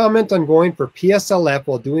 can you comment on going for PSLF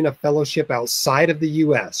while doing a fellowship outside of the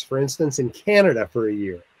U.S., for instance, in Canada for a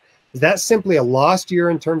year? Is that simply a lost year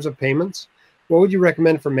in terms of payments? What would you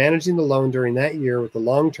recommend for managing the loan during that year with the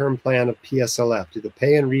long-term plan of PSLF? Do the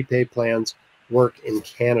pay and repay plans work in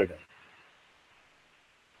Canada?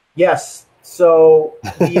 Yes. So,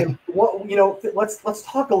 let's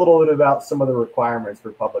talk a little bit about some of the requirements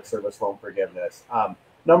for public service loan forgiveness.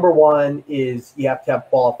 Number one is you have to have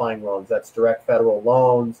qualifying loans. That's direct federal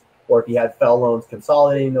loans, or if you had FEL loans,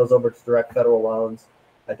 consolidating those over to direct federal loans,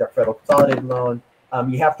 a direct federal consolidated loan.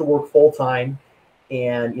 You have to work full time.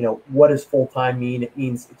 And, what does full time mean? It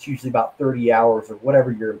means it's usually about 30 hours or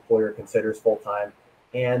whatever your employer considers full time.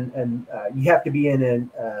 And you have to be in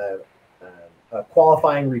a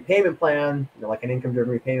qualifying repayment plan, like an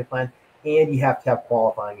income-driven repayment plan, and you have to have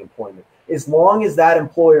qualifying employment. As long as that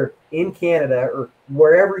employer in Canada or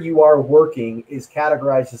wherever you are working is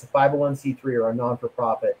categorized as a 501c3 or a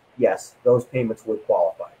non-for-profit, yes, those payments would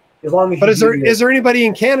qualify. As long as. But is there anybody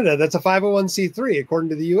in Canada that's a 501c3 according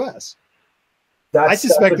to the U.S.? I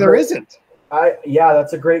suspect there isn't.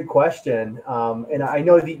 That's a great question. And I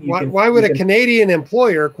know that why would a Canadian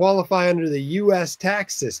employer qualify under the U.S.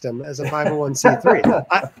 tax system as a 501c3?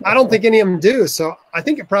 I don't think any of them do. So I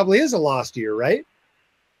think it probably is a lost year, right?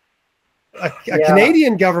 A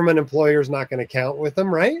Canadian government employer is not going to count with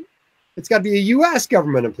them, right? It's got to be a U.S.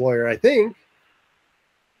 government employer, I think.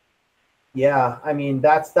 Yeah, I mean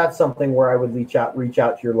that's something where I would reach out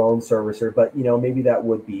to your loan servicer, but maybe that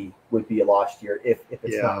would be a lost year if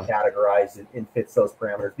it's not categorized and fits those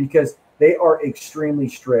parameters, because they are extremely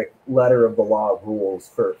strict letter of the law rules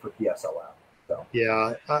for PSLF. So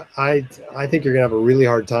yeah, I think you're gonna have a really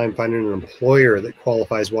hard time finding an employer that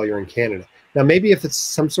qualifies while you're in Canada. Now, maybe if it's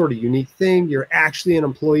some sort of unique thing, you're actually an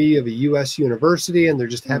employee of a U.S. university and they're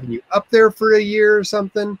just having you up there for a year or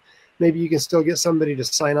something. Maybe you can still get somebody to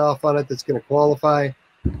sign off on it that's going to qualify.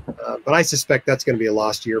 But I suspect that's going to be a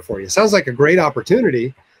lost year for you. Sounds like a great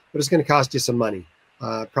opportunity, but it's going to cost you some money,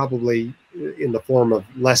 probably in the form of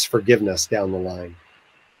less forgiveness down the line.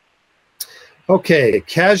 Okay,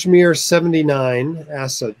 Kashmir79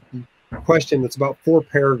 asks a question that's about 4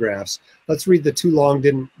 paragraphs. Let's read the too long,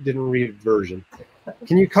 didn't read version.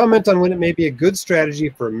 Can you comment on when it may be a good strategy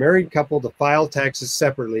for a married couple to file taxes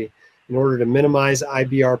separately in order to minimize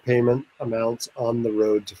IBR payment amounts on the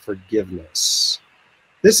road to forgiveness?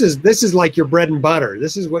 This is like your bread and butter.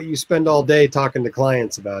 This is what you spend all day talking to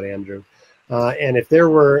clients about, Andrew. And if there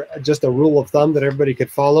were just a rule of thumb that everybody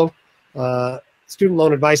could follow,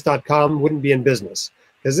 studentloanadvice.com wouldn't be in business,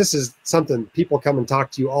 because this is something people come and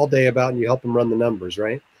talk to you all day about, and you help them run the numbers,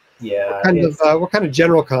 right? Yeah. What kind of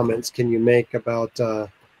general comments can you make about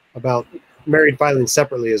married filing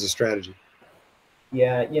separately as a strategy?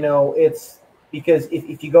 Yeah, it's because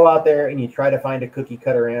if you go out there and you try to find a cookie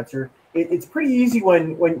cutter answer, it's pretty easy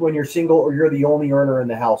when you're single or you're the only earner in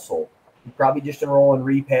the household. You probably just enroll and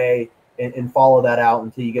repay and follow that out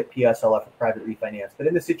until you get PSLF or private refinance. But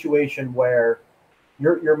in the situation where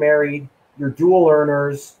you're married, you're dual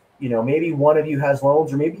earners, maybe one of you has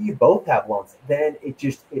loans or maybe you both have loans, then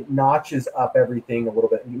it notches up everything a little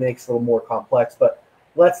bit and makes it a little more complex. But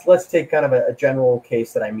let's take kind of a general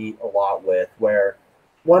case that I meet a lot with, where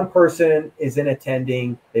one person is in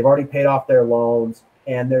attending, they've already paid off their loans,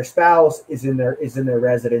 and their spouse is in their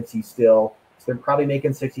residency still. So they're probably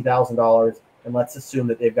making $60,000, and let's assume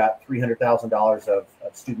that they've got $300,000 of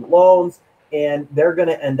student loans, and they're going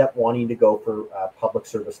to end up wanting to go for public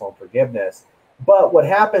service loan forgiveness. But what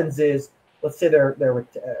happens is, let's say their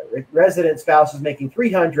resident spouse is making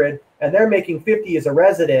 $300,000 and they're making $50,000 as a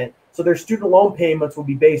resident, so their student loan payments will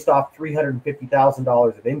be based off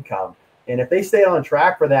 $350,000 of income. And if they stay on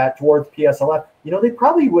track for that towards PSLF, they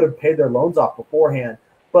probably would have paid their loans off beforehand.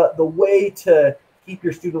 But the way to keep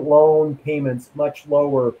your student loan payments much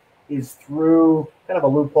lower is through kind of a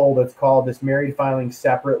loophole that's called this married filing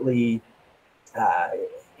separately.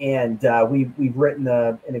 We've written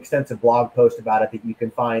an extensive blog post about it that you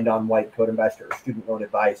can find on White Coat Investor or Student Loan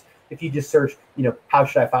Advice. If you just search, how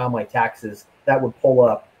should I file my taxes, that would pull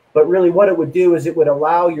up. But really what it would do is it would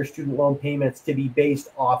allow your student loan payments to be based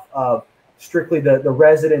off of strictly the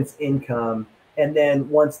resident's income. And then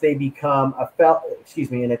once they become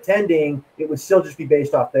an attending, it would still just be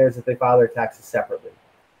based off theirs if they file their taxes separately.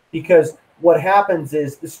 Because what happens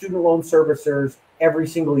is the student loan servicers every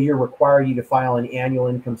single year require you to file an annual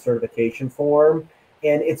income certification form,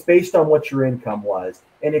 and it's based on what your income was.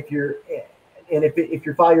 And if you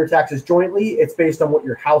file your taxes jointly, it's based on what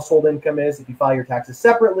your household income is. If you file your taxes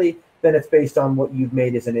separately, then it's based on what you've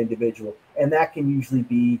made as an individual. And that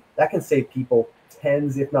can save people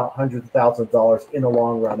tens, if not hundreds of thousands of dollars in the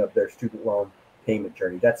long run of their student loan payment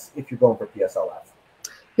journey. That's if you're going for PSLF.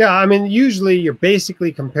 Yeah, I mean, usually you're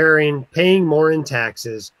basically comparing paying more in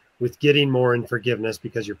taxes with getting more in forgiveness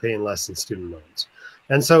because you're paying less in student loans.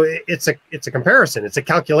 And so it's a comparison, it's a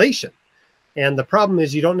calculation. And the problem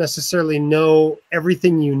is you don't necessarily know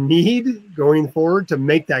everything you need going forward to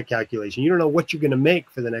make that calculation. You don't know what you're going to make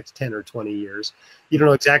for the next 10 or 20 years. You don't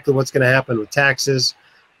know exactly what's going to happen with taxes.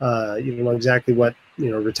 You don't know exactly what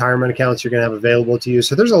retirement accounts you're going to have available to you.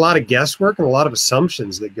 So there's a lot of guesswork and a lot of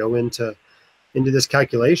assumptions that go into this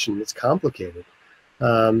calculation. It's complicated.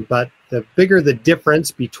 But the bigger the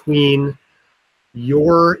difference between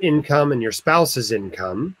your income and your spouse's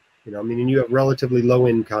income, meaning you have relatively low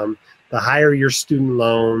income, the higher your student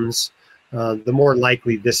loans, the more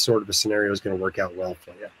likely this sort of a scenario is going to work out well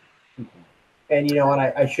for you. And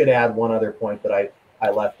I should add one other point that I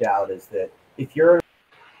left out is that if you're,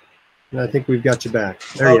 I think we've got you back.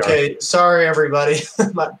 There okay, you are. Sorry everybody.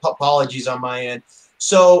 My apologies on my end.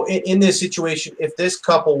 So in this situation, if this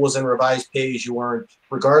couple was in revised pay-as-you-earn,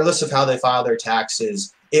 regardless of how they file their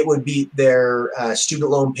taxes, it would be their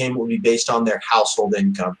student loan payment would be based on their household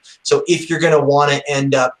income. So if you're going to want to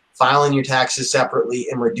end up filing your taxes separately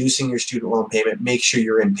and reducing your student loan payment, make sure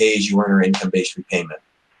you're in pay-as-you-earn or income-based repayment.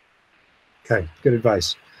 Okay, good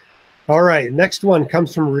advice. All right, next one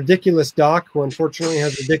comes from Ridiculous Doc, who unfortunately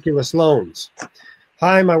has ridiculous loans.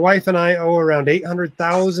 Hi, my wife and I owe around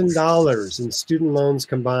 $800,000 in student loans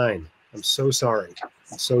combined. I'm so sorry.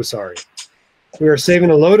 I'm so sorry. We are saving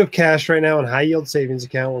a load of cash right now in high-yield savings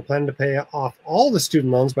account. We're planning to pay off all the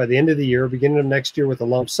student loans by the end of the year, beginning of next year with a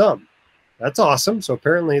lump sum. That's awesome. So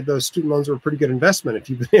apparently those student loans were a pretty good investment if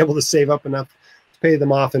you've been able to save up enough to pay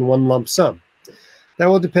them off in one lump sum. That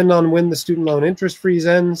will depend on when the student loan interest freeze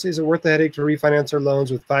ends. Is it worth the headache to refinance our loans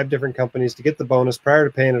with 5 different companies to get the bonus prior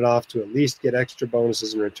to paying it off to at least get extra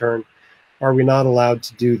bonuses in return? Are we not allowed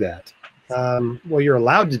to do that? Well, you're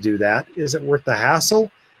allowed to do that. Is it worth the hassle?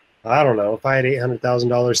 I don't know. If I had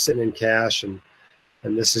 $800,000 sitting in cash and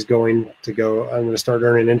this is going to go, I'm going to start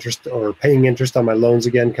earning interest or paying interest on my loans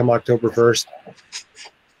again come October 1st,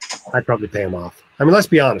 I'd probably pay them off. I mean, let's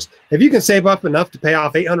be honest. If you can save up enough to pay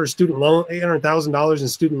off $800,000 in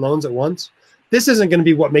student loans at once, this isn't going to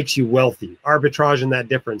be what makes you wealthy, arbitraging that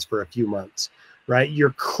difference for a few months, right?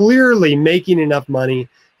 You're clearly making enough money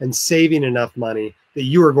and saving enough money that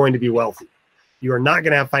you are going to be wealthy. You are not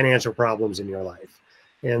going to have financial problems in your life.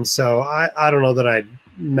 And so I don't know that I'd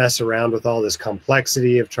mess around with all this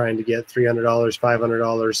complexity of trying to get $300,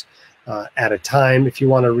 $500 at a time. If you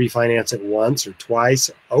want to refinance it once or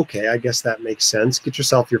twice, okay, I guess that makes sense. Get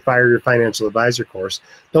yourself your financial advisor course.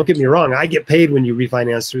 Don't get me wrong. I get paid when you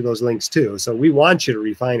refinance through those links too. So we want you to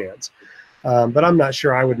refinance. But I'm not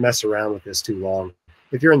sure I would mess around with this too long.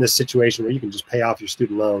 If you're in this situation where you can just pay off your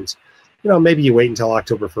student loans, maybe you wait until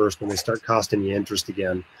October 1st when they start costing you interest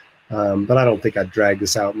again. But I don't think I'd drag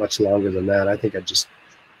this out much longer than that. I think I'd just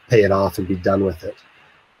pay it off and be done with it.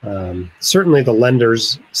 Certainly the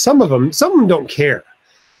lenders, some of them don't care.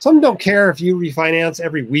 Some don't care if you refinance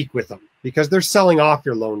every week with them because they're selling off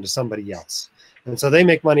your loan to somebody else. And so they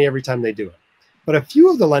make money every time they do it. But a few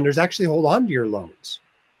of the lenders actually hold on to your loans,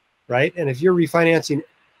 right? And if you're refinancing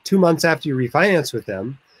 2 months after you refinance with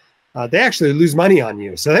them, they actually lose money on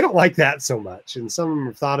you. So they don't like that so much. And some of them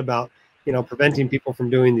have thought about, preventing people from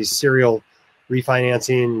doing these serial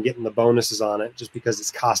refinancing and getting the bonuses on it just because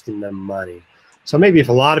it's costing them money. So maybe if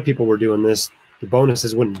a lot of people were doing this, the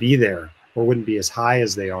bonuses wouldn't be there or wouldn't be as high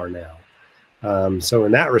as they are now. So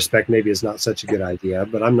in that respect, maybe it's not such a good idea,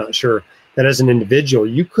 but I'm not sure that as an individual,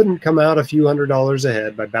 you couldn't come out a few $100s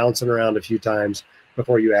ahead by bouncing around a few times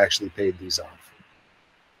before you actually paid these off.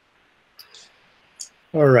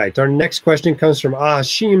 All right, our next question comes from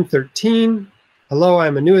Ashim13. Hello,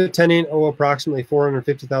 I'm a new attending, owe approximately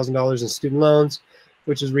 $450,000 in student loans.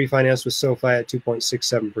 which is refinanced with SoFi at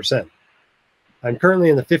 2.67%. I'm currently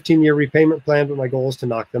in the 15-year repayment plan, but my goal is to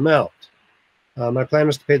knock them out. My plan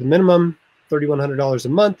was to pay the minimum, $3,100 a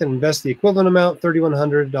month, and invest the equivalent amount,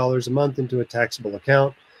 $3,100 a month, into a taxable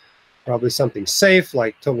account, probably something safe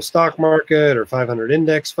like total stock market or 500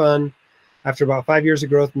 index fund. After about 5 years of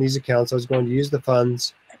growth in these accounts, I was going to use the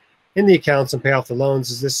funds in the accounts and pay off the loans.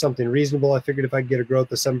 Is this something reasonable? I figured if I could get a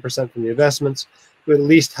growth of 7% from the investments, it would at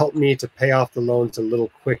least help me to pay off the loans a little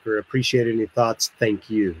quicker. Appreciate any thoughts. Thank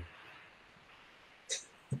you.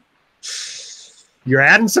 You're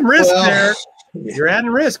adding some risk there. You're adding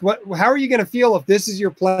risk. How are you going to feel if this is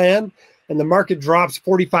your plan and the market drops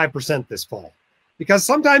 45% this fall? Because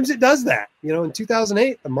sometimes it does that. You know, in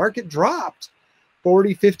 2008, the market dropped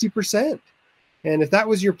 40, 50%. And if that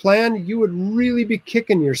was your plan, you would really be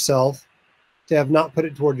kicking yourself to have not put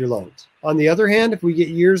it toward your loans. On the other hand, if we get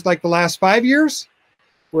years like the last 5 years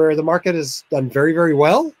where the market has done very, very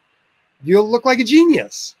well, you'll look like a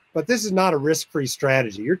genius. But this is not a risk-free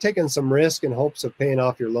strategy. You're taking some risk in hopes of paying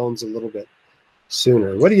off your loans a little bit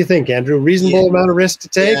sooner. What do you think, Andrew? Reasonable amount of risk to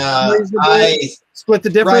take? Yeah, split the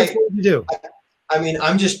difference? Right. What would you do? I mean,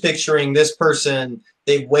 I'm just picturing this person.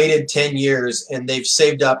 They've waited 10 years and they've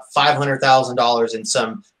saved up $500,000 in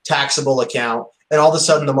some taxable account. And all of a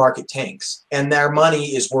sudden the market tanks and their money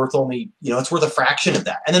is worth only, it's worth a fraction of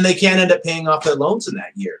that. And then they can't end up paying off their loans in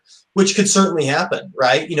that year, which could certainly happen,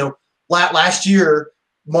 right? Last year,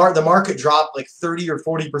 the market dropped like 30 or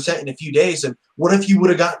 40% in a few days. And what if you would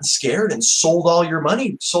have gotten scared and sold all your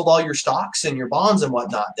money, sold all your stocks and your bonds and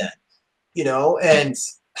whatnot then, and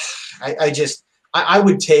I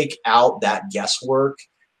would take out that guesswork.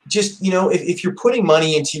 Just, if you're putting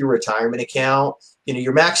money into your retirement account,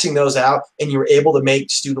 you're maxing those out and you're able to make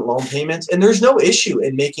student loan payments, and there's no issue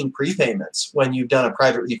in making prepayments when you've done a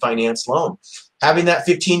private refinance loan. Having that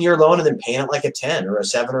 15-year loan and then paying it like a 10 or a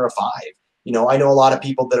 7 or a 5. I know a lot of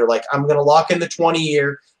people that are like, I'm going to lock in the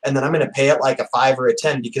 20-year and then I'm going to pay it like a 5 or a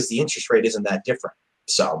 10 because the interest rate isn't that different.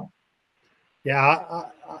 So, yeah,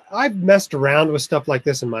 I've messed around with stuff like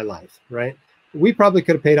this in my life, right? We probably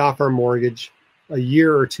could have paid off our mortgage a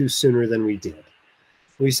year or two sooner than we did.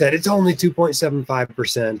 We said it's only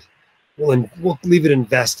 2.75%. We'll leave it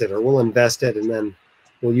invested, or we'll invest it and then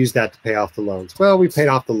we'll use that to pay off the loans. Well, we paid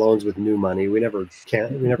off the loans with new money. We never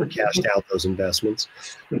cashed out those investments.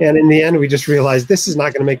 And in the end, we just realized this is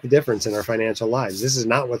not going to make the difference in our financial lives. This is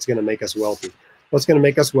not what's going to make us wealthy. What's going to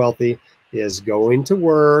make us wealthy is going to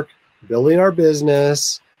work, building our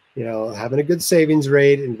business, having a good savings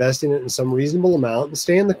rate, investing it in some reasonable amount, and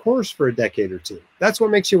staying the course for a decade or two. That's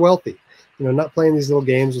what makes you wealthy. Not playing these little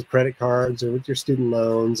games with credit cards or with your student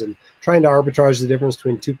loans and trying to arbitrage the difference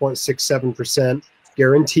between 2.67%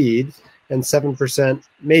 guaranteed and 7%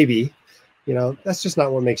 maybe. That's just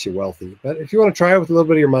not what makes you wealthy. But if you want to try it with a little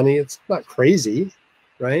bit of your money, it's not crazy,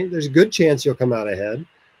 right? There's a good chance you'll come out ahead,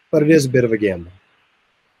 but it is a bit of a gamble.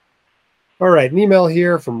 All right, an email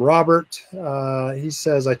here from Robert. He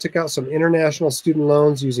says, I took out some international student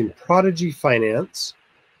loans using Prodigy Finance.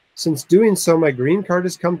 Since doing so, my green card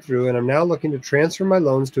has come through, and I'm now looking to transfer my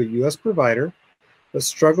loans to a U.S. provider, but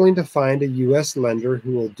struggling to find a U.S. lender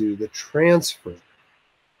who will do the transfer.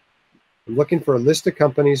 I'm looking for a list of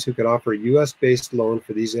companies who could offer a U.S.-based loan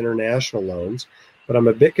for these international loans, but I'm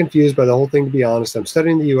a bit confused by the whole thing, to be honest. I'm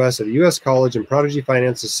studying the U.S. at a U.S. college, and Prodigy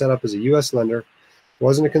Finance is set up as a U.S. lender. It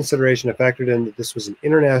wasn't a consideration. I factored in that this was an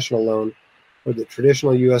international loan, or that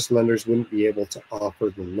traditional U.S. lenders wouldn't be able to offer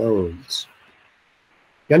the loans.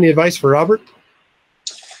 Got any advice for Robert?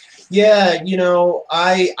 Yeah,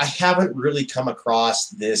 I haven't really come across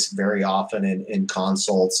this very often in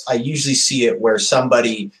consults. I usually see it where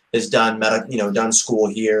somebody has done done school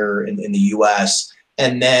here in the U.S.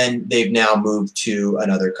 and then they've now moved to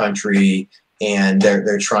another country and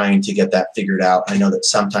they're trying to get that figured out. I know that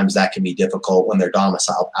sometimes that can be difficult when they're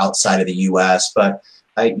domiciled outside of the U.S., but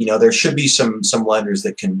there should be some lenders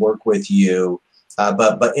that can work with you.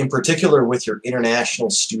 But in particular with your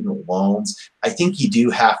international student loans, I think you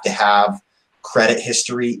do have to have credit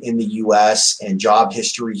history in the U.S. and job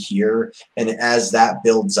history here. And as that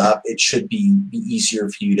builds up, it should be easier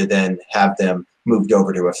for you to then have them moved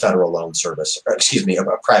over to a federal loan service, or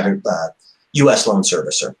a private U.S. loan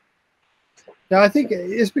servicer. Now, I think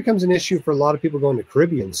this becomes an issue for a lot of people going to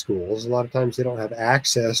Caribbean schools. A lot of times they don't have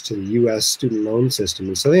access to the U.S. student loan system.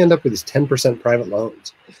 And so they end up with these 10% private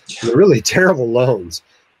loans. They're really terrible loans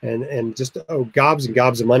and just gobs and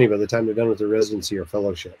gobs of money by the time they're done with their residency or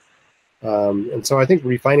fellowship. And so I think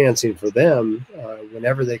refinancing for them,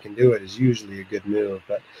 whenever they can do it, is usually a good move.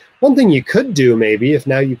 But one thing you could do maybe if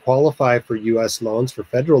now you qualify for U.S. loans, for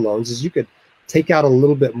federal loans, is you could take out a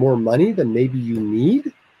little bit more money than maybe you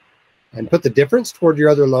need and put the difference toward your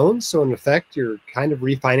other loans. So in effect, you're kind of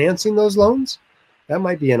refinancing those loans. That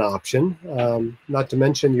might be an option. Not to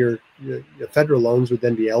mention your federal loans would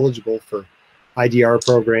then be eligible for IDR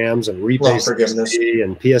programs and repay forgiveness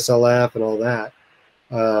and PSLF and all that.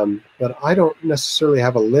 But I don't necessarily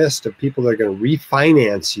have a list of people that are going to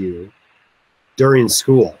refinance you during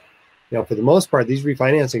school. For the most part, these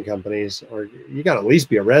refinancing companies you got to at least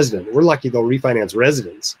be a resident. We're lucky they'll refinance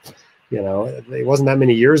residents. It wasn't that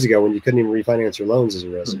many years ago when you couldn't even refinance your loans as a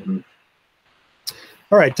resident. Mm-hmm.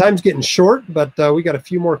 All right, time's getting short, but we got a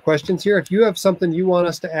few more questions here. If you have something you want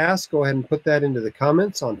us to ask, go ahead and put that into the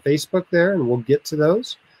comments on Facebook there, and we'll get to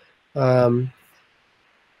those.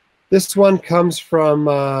 This one comes from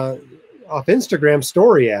off Instagram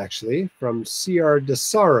story, actually, from CR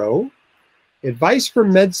DeSaro. Advice for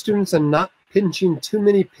med students on not pinching too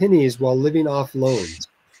many pennies while living off loans.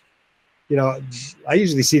 I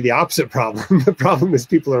usually see the opposite problem. The problem is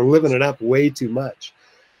people are living it up way too much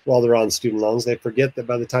while they're on student loans. They forget that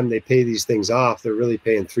by the time they pay these things off, they're really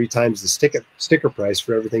paying 3 times the sticker price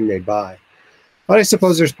for everything they buy. But I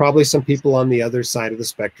suppose there's probably some people on the other side of the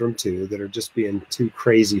spectrum too that are just being too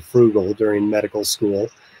crazy frugal during medical school.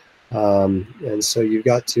 And so you've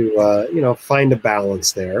got to, find a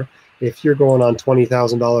balance there. If you're going on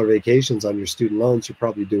 $20,000 vacations on your student loans, you're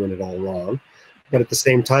probably doing it all wrong. But at the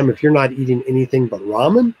same time, if you're not eating anything but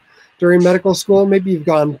ramen during medical school, maybe you've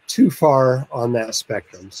gone too far on that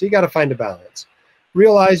spectrum. So you got to find a balance.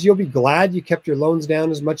 Realize you'll be glad you kept your loans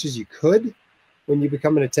down as much as you could when you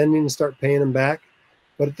become an attending and start paying them back.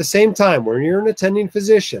 But at the same time, when you're an attending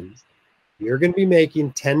physician, you're going to be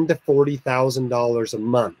making $10,000 to $40,000 a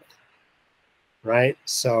month, right?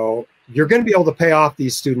 So you're going to be able to pay off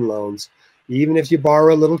these student loans. Even if you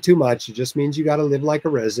borrow a little too much, it just means you got to live like a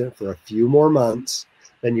resident for a few more months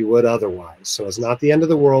than you would otherwise. So it's not the end of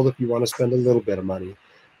the world if you want to spend a little bit of money,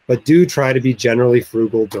 but do try to be generally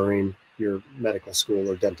frugal during your medical school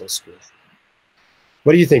or dental school.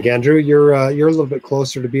 What do you think, Andrew? You're a little bit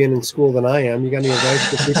closer to being in school than I am. You got any advice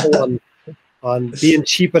for people on being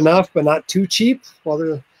cheap enough but not too cheap while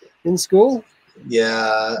they're in school?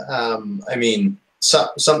 Yeah,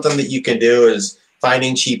 something that you can do is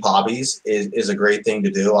finding cheap hobbies is a great thing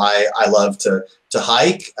to do. I love to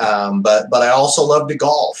hike, but I also love to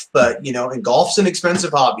golf. But and golf's an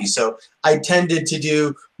expensive hobby, so I tended to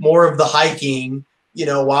do more of the hiking,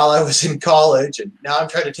 while I was in college, and now I'm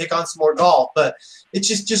trying to take on some more golf. But it's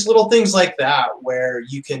just little things like that where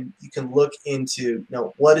you can look into,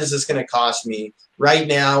 what is this going to cost me right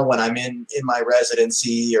now when I'm in my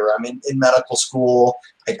residency or I'm in medical school.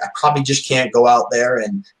 I probably just can't go out there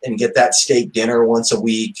and get that steak dinner once a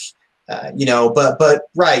week, but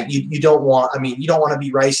right. You don't want to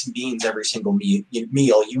be rice and beans every single meal.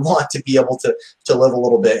 You want to be able to live a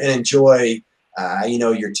little bit and enjoy,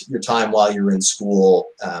 your time while you're in school.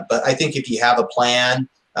 But I think if you have a plan,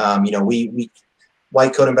 we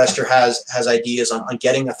White Coat Investor has ideas on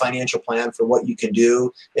getting a financial plan for what you can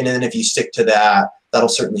do. And then if you stick to that, that'll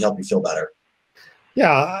certainly help you feel better.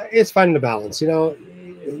 Yeah, it's finding a balance. You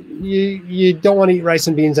don't want to eat rice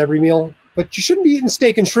and beans every meal, but you shouldn't be eating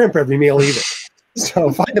steak and shrimp every meal either. So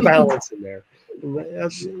find a balance in there.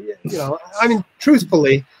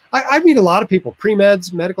 Truthfully, I meet a lot of people,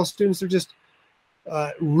 pre-meds, medical students, they're just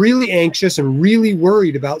really anxious and really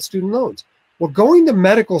worried about student loans. Well, going to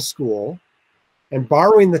medical school and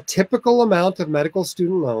borrowing the typical amount of medical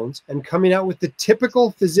student loans and coming out with the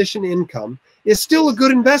typical physician income is still a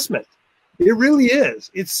good investment. It really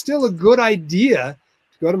is. It's still a good idea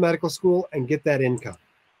to go to medical school and get that income.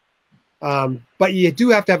 But you do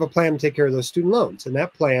have to have a plan to take care of those student loans. And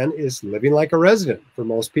that plan is living like a resident for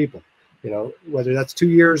most people. Whether that's 2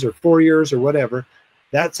 years or 4 years or whatever,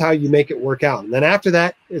 that's how you make it work out. And then after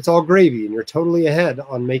that, it's all gravy and you're totally ahead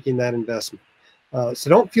on making that investment. So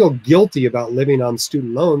don't feel guilty about living on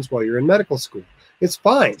student loans while you're in medical school. It's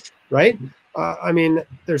fine, right?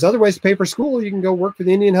 There's other ways to pay for school. You can go work for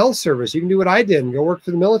the Indian Health Service. You can do what I did and go work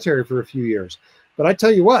for the military for a few years. But I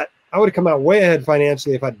tell you what, I would have come out way ahead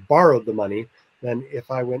financially if I'd borrowed the money than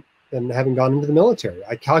if I went and having gone into the military.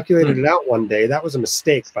 I calculated it out one day. That was a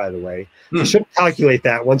mistake, by the way. You shouldn't calculate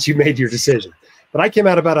that once you made your decision. But I came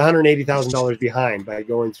out about $180,000 behind by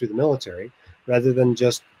going through the military rather than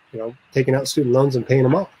just taking out student loans and paying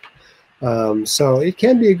them off. So it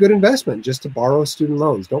can be a good investment just to borrow student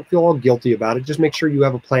loans. Don't feel all guilty about it. Just make sure you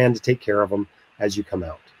have a plan to take care of them as you come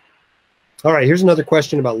out. All right, here's another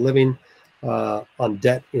question about living on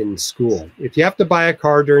debt in school. If you have to buy a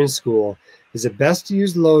car during school, is it best to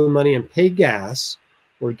use loan money and pay gas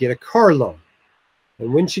or get a car loan?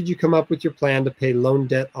 And when should you come up with your plan to pay loan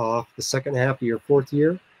debt off the second half of your fourth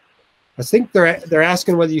year? I think they're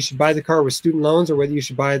asking whether you should buy the car with student loans or whether you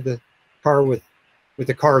should buy the car with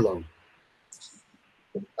a car loan.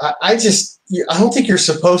 I don't think you're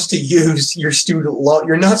supposed to use your student loan.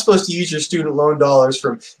 You're not supposed to use your student loan dollars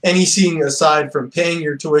from anything aside from paying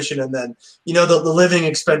your tuition and then, the living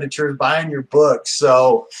expenditures, buying your books.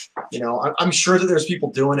 So, I'm sure that there's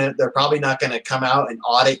people doing it. They're probably not going to come out and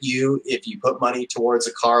audit you if you put money towards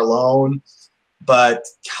a car loan. But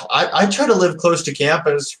I try to live close to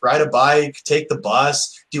campus, ride a bike, take the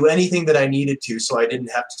bus, do anything that I needed to so I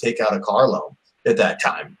didn't have to take out a car loan at that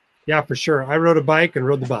time. Yeah, for sure. I rode a bike and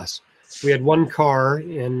rode the bus. We had one car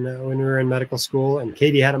when we were in medical school, and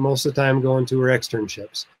Katie had it most of the time going to her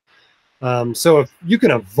externships. So if you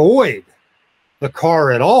can avoid the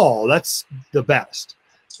car at all, that's the best.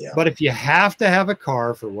 Yeah. But if you have to have a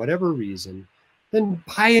car for whatever reason, then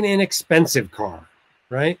buy an inexpensive car,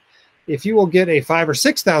 right? If you will get a $5,000 or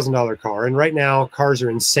 $6,000 car, and right now cars are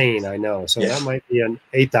insane, I know. So that might be an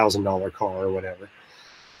 $8,000 car or whatever.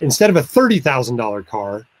 Instead of a $30,000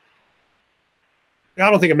 car, I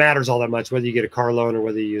don't think it matters all that much whether you get a car loan or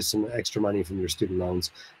whether you use some extra money from your student loans.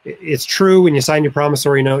 It's true when you sign your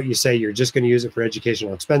promissory note, you say you're just going to use it for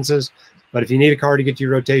educational expenses. But if you need a car to get to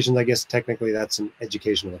your rotations, I guess technically that's an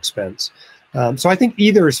educational expense. So I think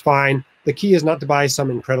either is fine. The key is not to buy some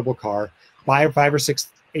incredible car. Buy a $5,000 or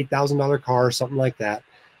 $8,000 car, something like that.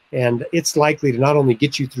 And it's likely to not only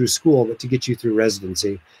get you through school, but to get you through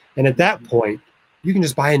residency. And at that point, you can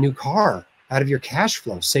just buy a new car out of your cash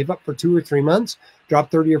flow, save up for 2 or 3 months,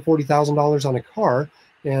 drop $30,000 or $40,000 on a car,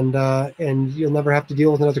 and you'll never have to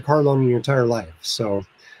deal with another car loan in your entire life. So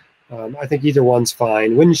I think either one's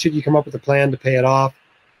fine. When should you come up with a plan to pay it off?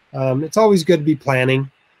 It's always good to be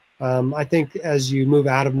planning. I think as you move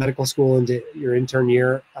out of medical school into your intern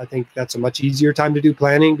year, I think that's a much easier time to do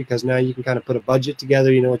planning because now you can kind of put a budget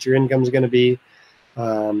together. You know what your income is going to be.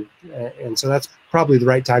 And so that's probably the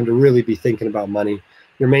right time to really be thinking about money.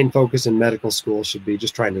 Your main focus in medical school should be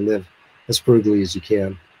just trying to live as frugally as you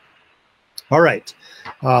can. All right.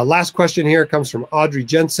 Last question here comes from Audrey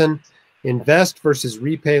Jensen. Invest versus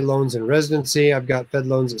repay loans in residency. I've got Fed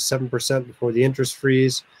loans at 7% before the interest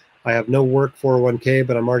freeze. I have no work 401k,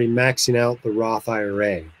 but I'm already maxing out the Roth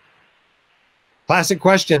IRA. Classic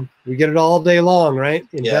question. We get it all day long, right?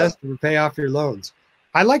 Invest or pay off your loans.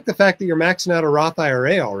 I like the fact that you're maxing out a Roth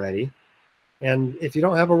IRA already. And if you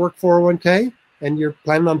don't have a work 401k and you're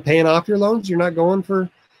planning on paying off your loans, you're not going for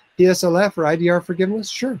PSLF or IDR forgiveness,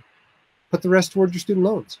 sure. Put the rest towards your student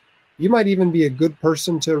loans. You might even be a good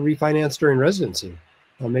person to refinance during residency.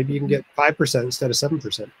 Maybe you can get 5% instead of 7%.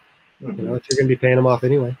 Mm-hmm. If you're going to be paying them off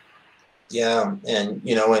anyway. Yeah, and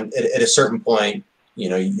and at a certain point,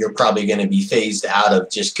 you're probably going to be phased out of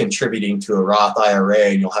just contributing to a Roth IRA,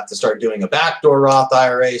 and you'll have to start doing a backdoor Roth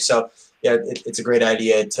IRA. So, yeah, it's a great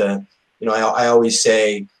idea to, I always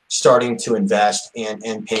say starting to invest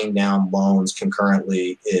and paying down loans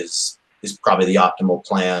concurrently is probably the optimal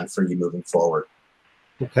plan for you moving forward.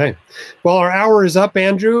 Okay. Well, our hour is up,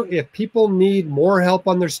 Andrew. If people need more help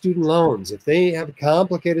on their student loans, if they have a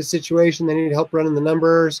complicated situation, they need help running the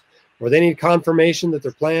numbers, or they need confirmation that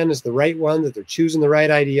their plan is the right one, that they're choosing the right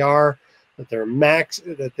IDR, that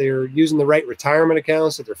they're using the right retirement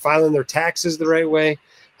accounts, that they're filing their taxes the right way,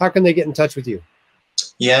 how can they get in touch with you?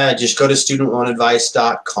 Yeah, just go to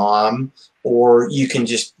studentloanadvice.com, or you can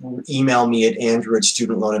just email me at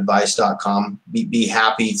andrew@studentloanadvice.com. Be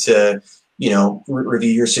happy to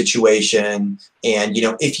review your situation. And,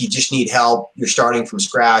 if you just need help, you're starting from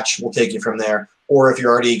scratch, we'll take you from there. Or if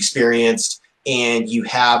you're already experienced and you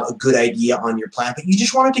have a good idea on your plan, but you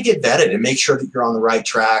just wanted to get vetted and make sure that you're on the right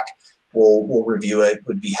track, we'll review it.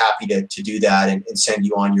 Would be happy to do that and send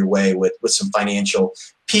you on your way with some financial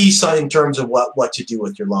peace in terms of what to do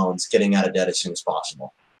with your loans, getting out of debt as soon as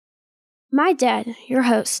possible. My dad, your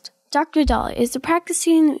host, Dr. Dahl, is a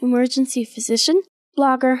practicing emergency physician,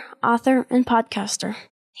 blogger, author, and podcaster.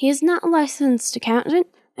 He is not a licensed accountant,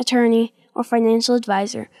 attorney, or financial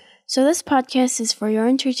advisor, so this podcast is for your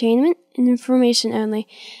entertainment and information only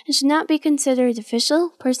and should not be considered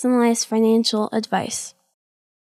official, personalized financial advice.